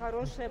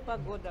 Хорошая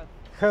погода.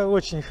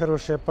 Очень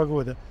хорошая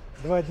погода.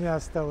 2 дня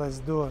осталось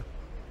до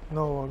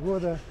Нового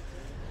года.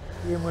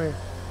 И мы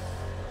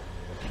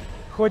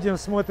ходим,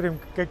 смотрим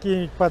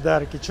какие-нибудь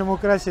подарки, чем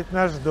украсить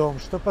наш дом,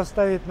 что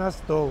поставить на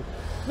стол.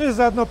 Ну и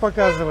заодно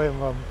показываем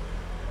вам.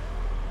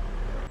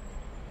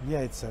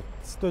 Яйца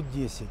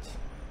 110.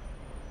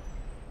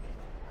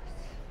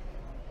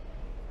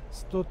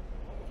 100.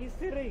 И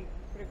сыры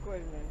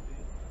прикольные.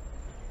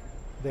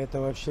 Да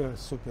это вообще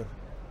супер.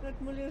 Как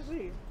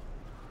муляжи.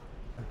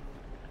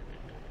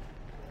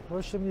 В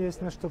общем,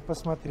 есть на что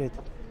посмотреть.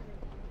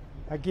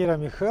 А Кира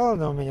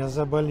Михайловна у меня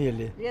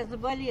заболели Я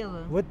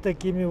заболела. вот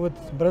такими вот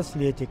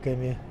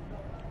браслетиками.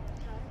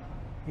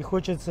 И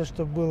хочется,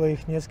 чтобы было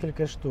их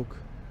несколько штук.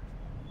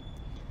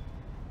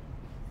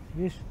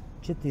 Видишь,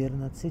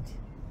 14.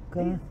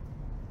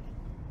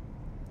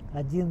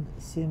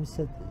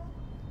 1,70.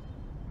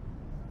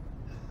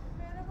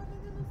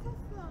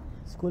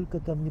 Сколько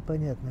там,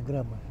 непонятно,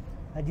 грамма.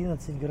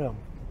 11 грамм.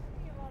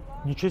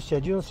 Ничего себе,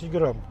 11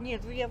 грамм.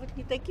 Нет, я вот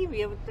не такими,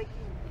 я вот такими.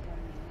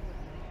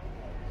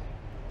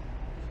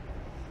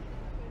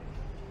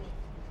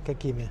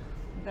 Какими?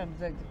 Там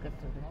сзади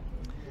которые.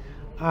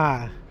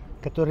 А,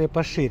 которые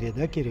пошире,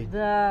 да, Кирилл?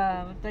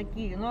 Да, вот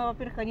такие. Ну,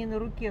 во-первых, они на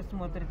руке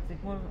смотрятся.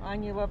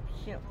 Они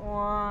вообще...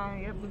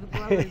 Ой, я буду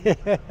плавать.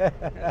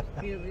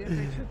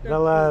 Да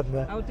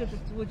ладно. А вот этот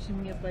очень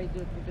мне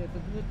пойдет. Вот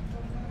этот вот.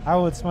 А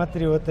вот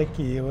смотри, вот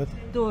такие вот.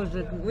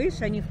 Тоже,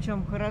 видишь, они в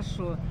чем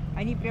хорошо.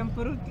 Они прям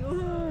по руке.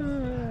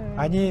 Ой.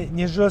 Они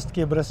не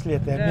жесткие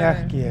браслеты, а Да,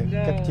 мягкие,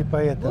 да. как типа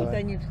этого. Вот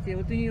они все.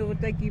 Вот у нее вот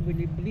такие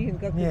были. Блин,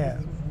 как Не,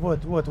 это...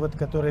 вот,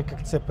 которые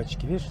как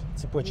цепочки, видишь,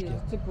 цепочки.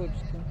 Есть,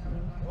 цепочка.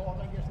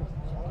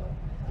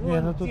 Не,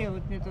 Вон ну тут- те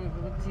вот, мне тоже,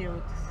 вот те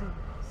вот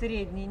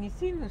средние, не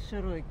сильно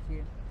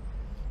широкие.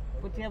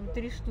 Вот я бы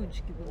 3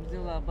 штучки бы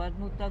взяла бы,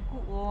 одну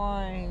такую.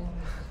 Ой.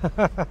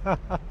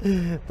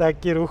 Так,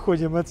 Кира,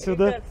 уходим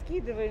отсюда. Ребят,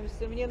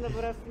 скидываемся мне на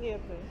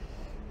браслеты.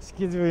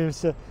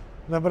 Скидываемся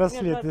на У меня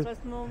браслеты.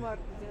 28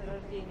 марта день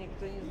рождения,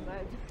 кто не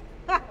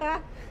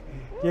знает.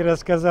 Кира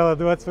сказала,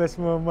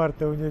 28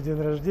 марта у нее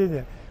день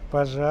рождения.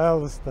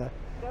 Пожалуйста,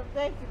 Да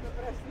дайте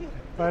на браслет.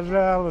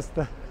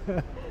 пожалуйста,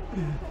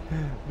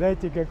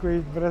 дайте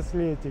какой-нибудь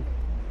браслетик.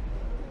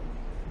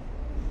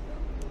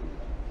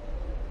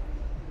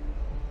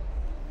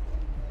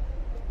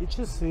 И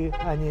часы.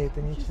 А, нет,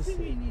 это не часы.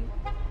 Мини.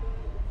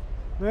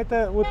 Ну,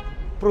 это вот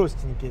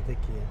простенькие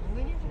такие. Ну,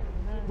 не знаю.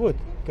 Вот,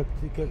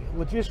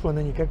 вот видишь, вон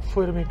они, как в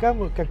форме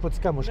камушка, как вот с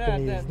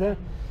камушками Да, есть, да, да?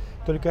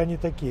 Только они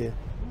такие.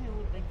 Мне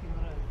вот такие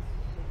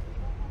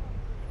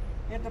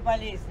нравятся. Это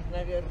болезнь,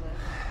 наверное.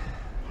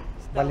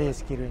 Стала.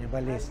 Болезнь, Кирюня,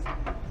 болезнь.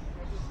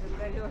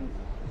 Закалён.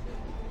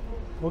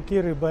 У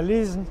Киры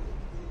болезнь.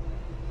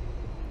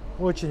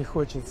 Очень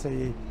хочется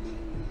ей.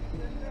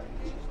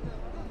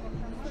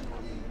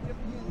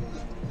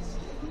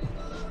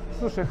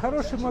 Слушай,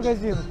 хороший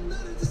магазин.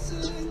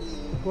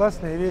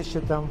 Классные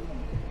вещи там.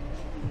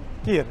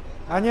 Кир,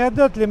 а не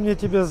отдать ли мне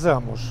тебя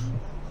замуж?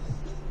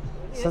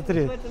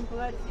 Смотри, В этом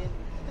платье.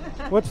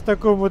 вот в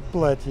таком вот Мне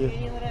платье.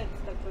 не нравится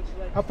такое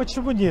платье. А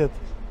почему нет?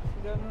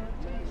 Да,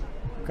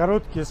 ну,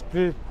 Короткие,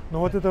 ну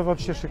вот это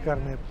вообще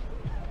шикарные.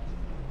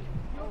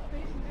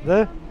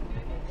 Да?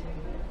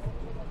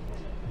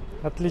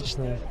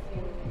 Отличные.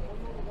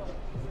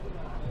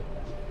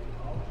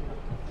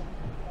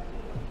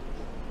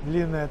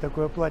 Длинное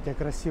такое платье,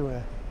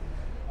 красивое.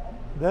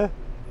 Да?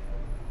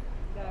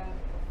 да.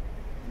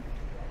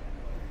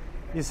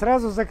 И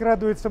сразу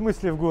закрадываются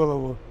мысли в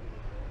голову.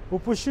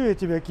 Упущу я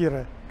тебя,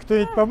 Кира.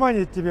 Кто-нибудь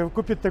поманит тебе,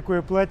 купит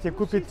такое платье,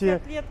 купит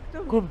тебе,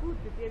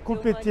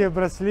 купит тебе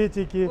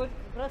браслетики. Вот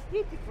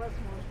браслетик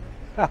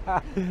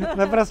возможно.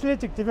 На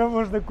браслетик тебя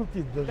можно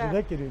купить даже,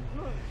 да, Кирилл?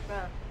 Ну,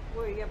 да.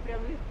 Ой, я прям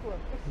легко.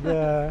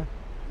 Да.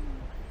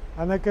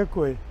 А на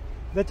какой?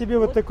 Да тебе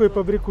вот такой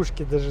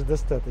побрякушки даже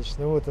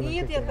достаточно. Вот она.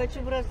 Нет, я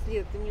хочу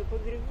браслет. У меня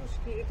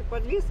побрякушки. Это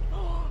подвески.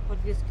 О,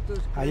 подвески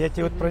тоже. А я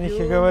тебе вот про них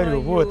и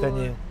говорю. Вот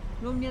они.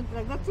 Ну, мне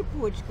тогда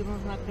цепочка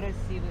нужна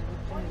красивая,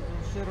 вот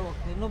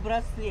широкая. Ну,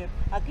 браслет.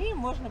 А к ним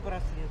можно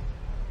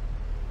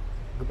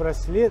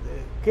браслет.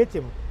 К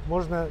этим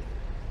можно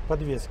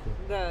подвеску.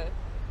 Да.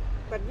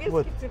 Подвески,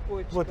 вот,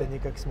 цепочка. Вот они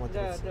как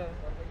смотрятся. Да,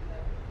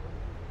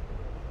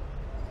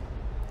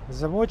 да. С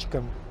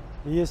замочком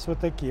есть вот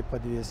такие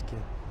подвески.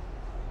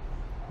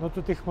 Но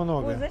тут их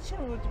много. Ой,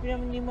 зачем? Вот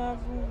прям не могу.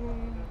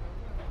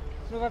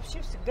 Ну,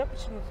 вообще всегда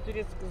почему-то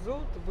турецкое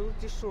золото было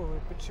дешевое.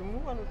 Почему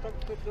оно так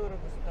дорого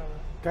стало?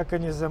 Как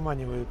они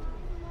заманивают.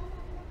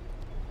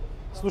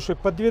 Слушай,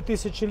 по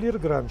 2000 лир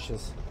грамм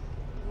сейчас.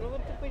 Ну вот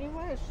ты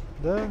понимаешь?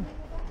 Да. Это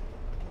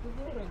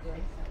дорого.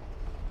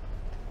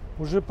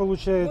 Уже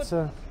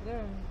получается, Вот,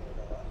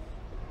 да.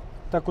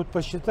 так вот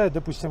посчитай,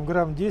 допустим,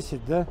 грамм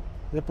 10, да?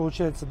 Это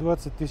получается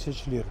 20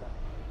 тысяч лир.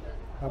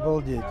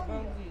 Обалдеть.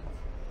 Обалдеть.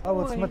 А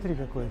вот Ой. смотри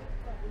какой.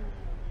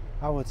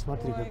 А вот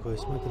смотри Ой. какой,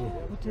 смотри.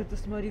 Вот это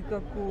смотри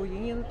какое.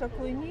 Не, ну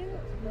такой нет.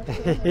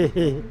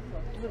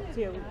 Вот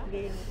те вот,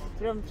 блин.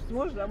 Прям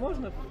можно, а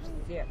можно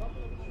все?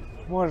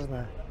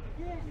 Можно.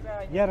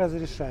 Да, Я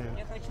разрешаю.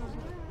 я хочу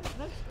узнать.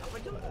 Знаешь, а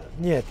пойдем?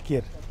 Нет,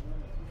 Кир.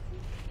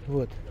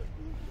 Вот.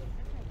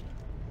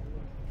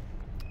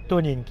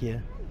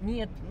 Тоненькие.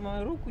 Нет,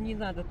 мою руку не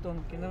надо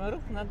тонкий, на мою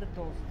руку надо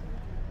толстый.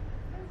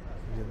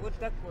 Вот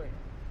такой.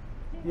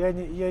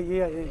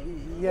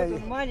 Я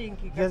Вот он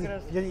маленький как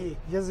раз.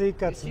 я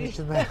заикаться Чуть-чуть.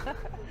 начинаю.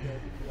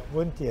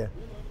 Вон те.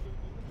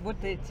 Вот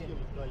эти.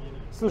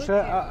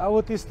 Слушай, а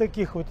вот из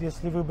таких вот,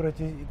 если выбрать,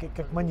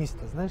 как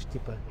маниста, знаешь,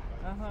 типа,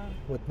 Ага.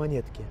 вот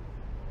монетки.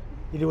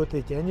 Или вот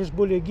эти, они же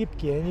более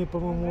гибкие, они,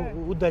 по-моему, Ага.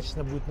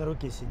 удачно будут на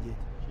руке сидеть.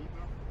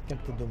 Как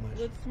ты думаешь?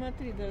 Вот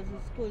смотри даже,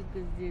 сколько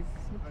здесь.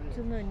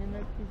 Цена не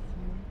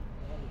написана.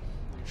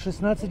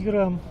 16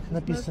 грамм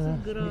написано.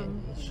 16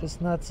 грамм.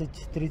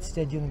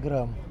 16,31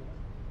 грамм.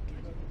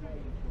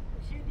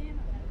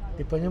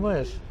 Ты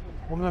понимаешь?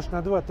 Умножь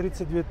на 2,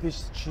 32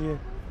 тысячи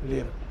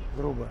лир,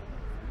 грубо.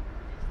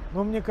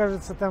 Но мне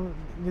кажется, там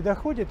не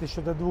доходит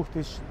еще до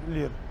 2000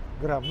 лир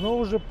грамм. Но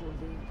уже,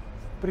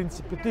 в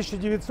принципе,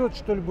 1900,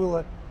 что ли,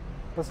 было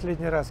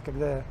последний раз,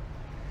 когда я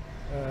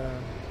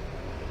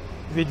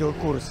видел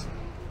курс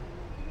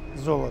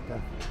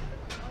золота.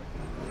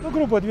 Ну,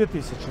 грубо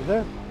 2000,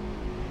 да?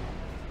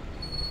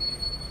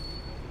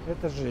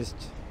 Это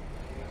жесть.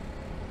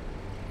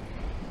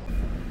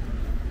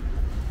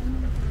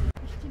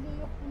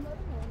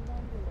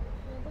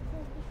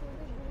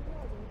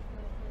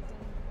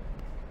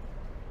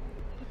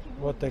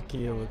 Вот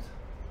такие вот.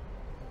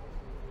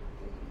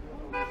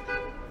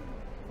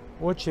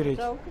 Очередь.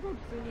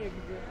 Толкнуться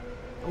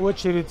негде.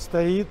 Очередь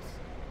стоит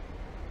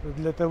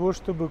для того,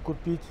 чтобы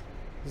купить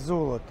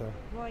золото.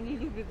 Ну, они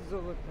любят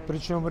золото.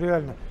 Причем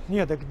реально.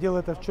 Нет, так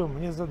дело-то в чем?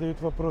 Мне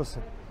задают вопросы.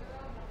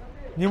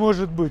 Не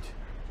может быть.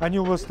 Они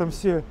у вас там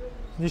все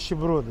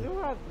нищеброды. Ну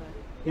ладно.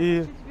 И-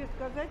 Я хочу тебе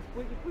сказать,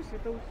 пусть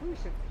это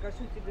услышит,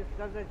 хочу тебе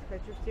сказать,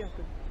 хочу всем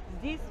сказать.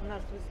 Здесь, у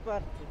нас в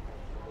Спарте,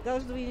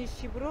 должны быть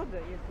нищеброда,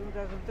 если он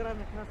даже в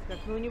драных носках,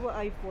 но у него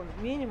iPhone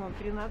минимум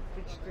 13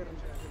 и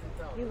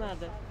 14. Не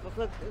надо.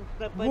 Вот,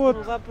 поэтому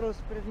Вот. вопрос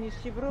про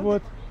нищеброда.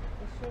 Вот.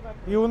 Еще вопрос.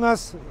 И у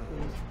нас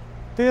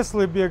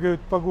Теслы бегают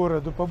по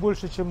городу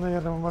побольше, чем,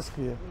 наверное, в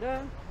Москве.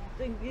 Да,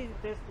 где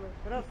Тесла,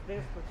 раз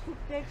Тесла, штук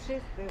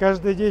 5-6 Тесла.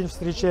 Каждый день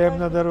встречаем У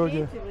на каждого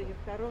дороге. третьего или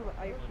второго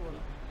айфона.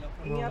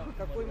 И Ну. ни одной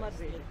какой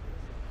модели.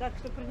 Так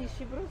что про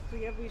нищебродство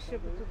я бы еще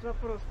тут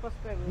вопрос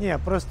поставила. Не,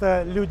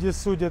 просто люди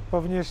судят по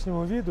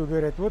внешнему виду,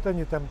 говорят, вот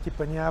они там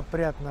типа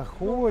неопрятно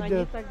Ну, они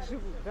ходят. так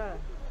живут, да.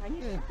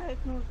 Они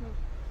считают нужно.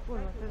 Вон,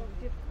 это же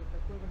детство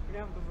такой вот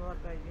лямба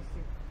золотая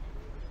висит.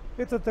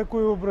 Это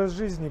такой образ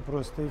жизни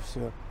просто и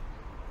все.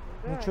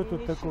 Да, что они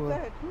тут такого?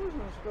 считают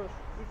нужным, что ж,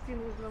 идти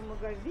нужно в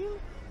магазин,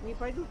 не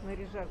пойдут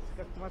наряжаться,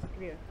 как в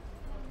Москве.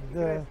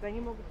 Да. Играть.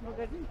 Они могут в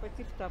магазин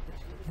пойти в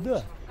тапочках.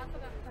 Да.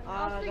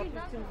 А,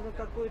 допустим, на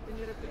какое-то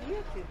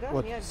мероприятие, да,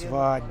 Вот не оденутся.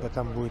 свадьба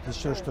там будет,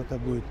 еще что-то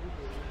будет.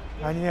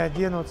 Они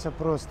оденутся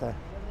просто.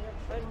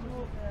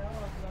 Поэтому,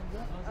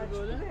 а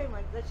куда им,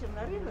 зачем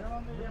на рынок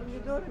за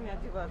помидорами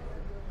одеваться?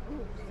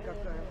 Глупость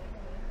какая.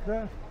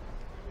 Да. Это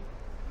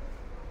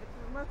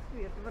в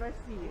Москве, это в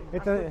России,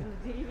 Это- особенно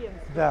в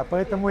деревенской. Да,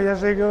 поэтому я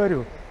же и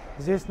говорю,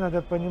 здесь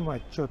надо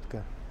понимать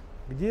четко,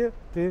 где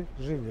ты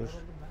живешь.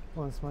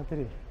 Вон,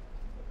 смотри,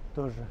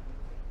 тоже.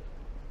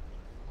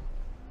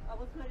 А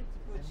вот смотри,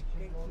 цепочки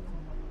какие.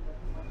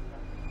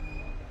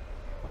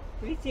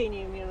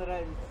 Плетение мне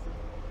нравится.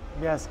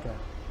 Вязка,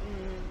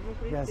 Ну,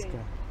 плетение. вязка.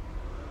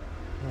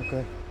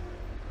 Ну-ка.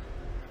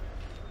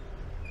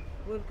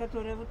 Вот,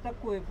 которое вот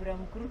такое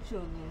прям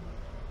крученое.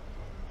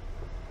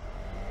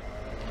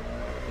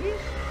 Видишь?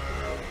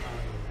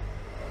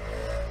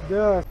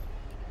 Да.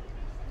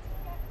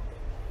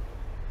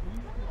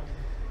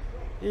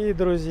 И,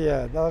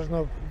 друзья,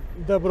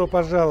 добро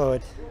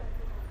пожаловать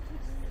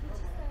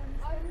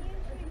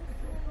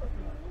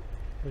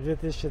в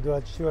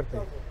 2024.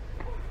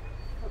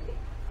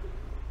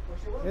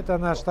 Это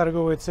наш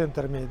торговый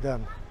центр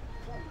Мейдан.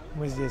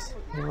 Мы здесь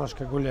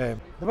немножко гуляем.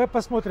 Давай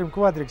посмотрим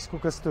квадрик,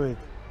 сколько стоит.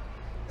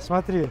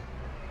 Смотри.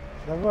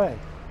 Давай.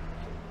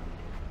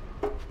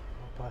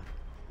 Опа.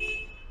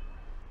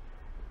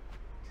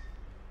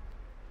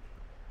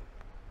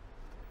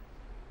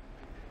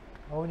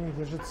 А у них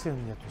даже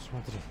цен нету,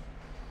 смотри.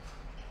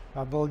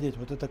 Обалдеть,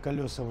 вот это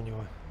колеса у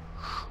него.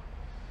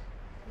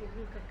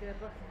 Какая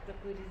пахнет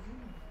такой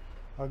резиной.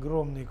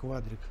 Огромный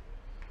квадрик.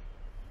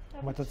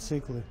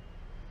 Мотоциклы.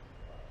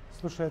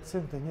 Слушай, а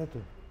цен-то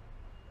нету.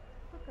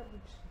 Как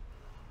обычно.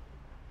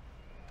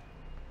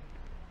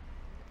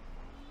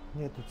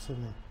 Нету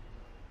цены.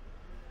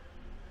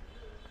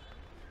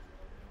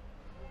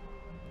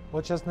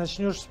 Вот сейчас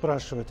начнешь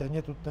спрашивать,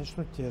 они тут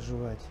начнут тебя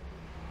жевать.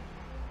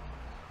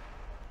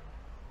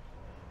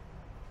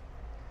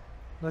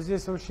 Но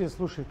здесь вообще,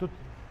 слушай, тут,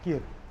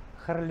 Кир,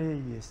 Харлей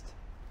есть.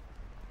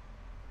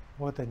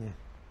 Вот они.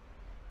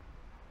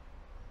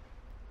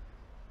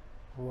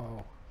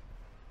 Вау.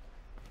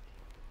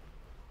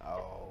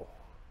 Ау.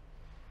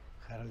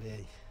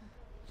 Харлей.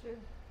 Че?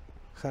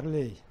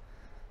 Харлей.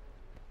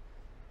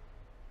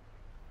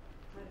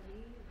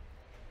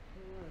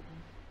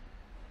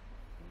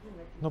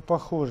 Ну,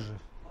 похоже.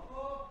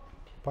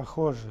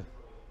 Похоже.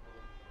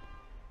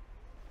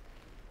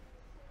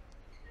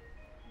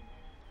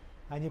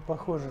 Они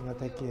похожи на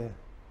такие,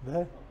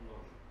 да?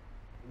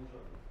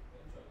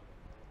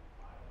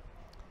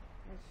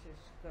 Вообще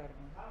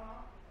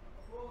шикарно.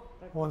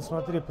 Так, Вон,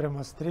 смотри,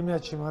 прямо с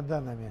 3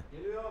 чемоданами.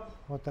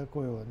 Вот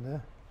такой вот,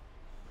 да?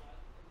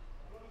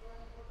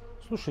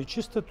 Слушай,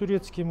 чисто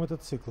турецкие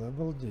мотоциклы,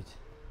 обалдеть.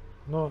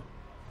 Но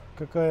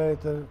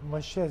какая-то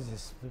моща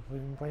здесь, ты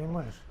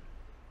понимаешь?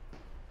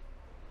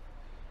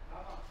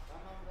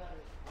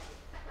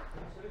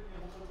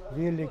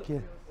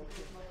 Велики.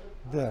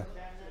 Да.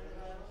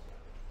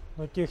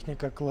 Но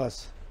техника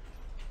класс.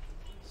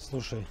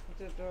 Слушай.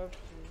 вот это вообще.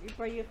 И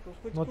поехал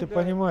хоть Ну куда. ты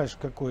понимаешь,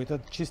 какой.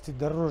 Это чистый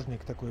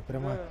дорожник такой,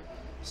 прямо Да.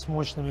 с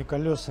мощными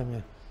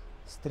колесами,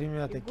 с 3 И в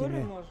горы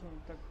такими. можно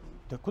так.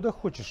 Да куда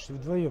хочешь,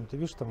 вдвоем. Ты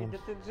видишь там? И Он... до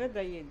ТД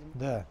доедем.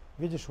 Да.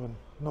 Видишь, вон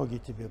ноги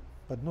тебе,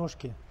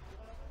 подножки.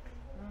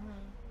 Ага.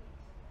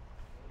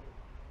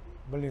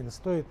 Блин,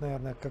 стоит,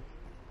 наверное, как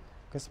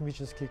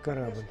космический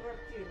корабль. Это ж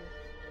квартира.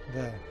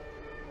 Да.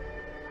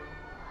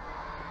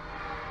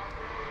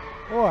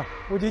 О,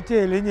 у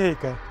детей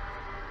линейка.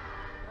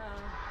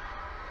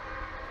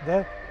 А,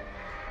 Да?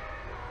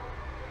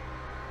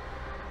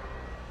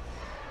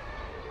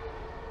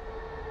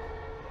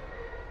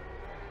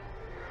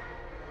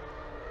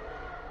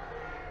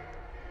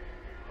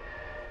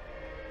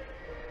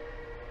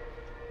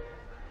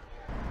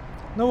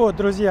 Ну вот,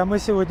 друзья, мы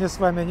сегодня с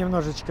вами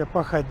немножечко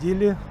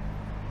походили,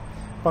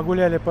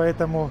 погуляли по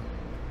этому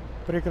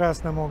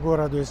прекрасному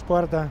городу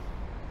Испарта.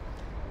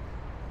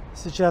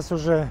 Сейчас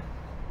уже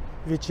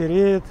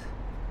вечереет,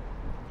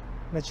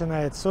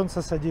 начинает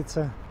солнце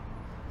садиться,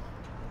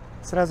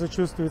 сразу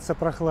чувствуется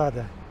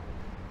прохлада.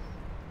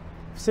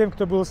 Всем,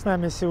 кто был с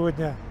нами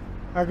сегодня,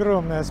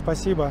 огромное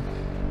спасибо.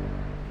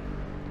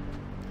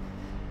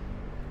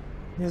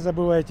 Не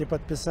забывайте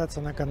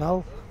подписаться на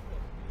канал,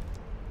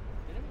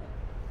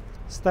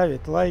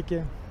 ставить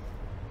лайки.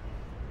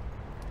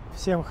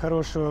 Всем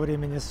хорошего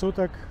времени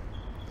суток.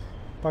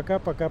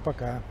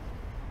 Пока-пока-пока.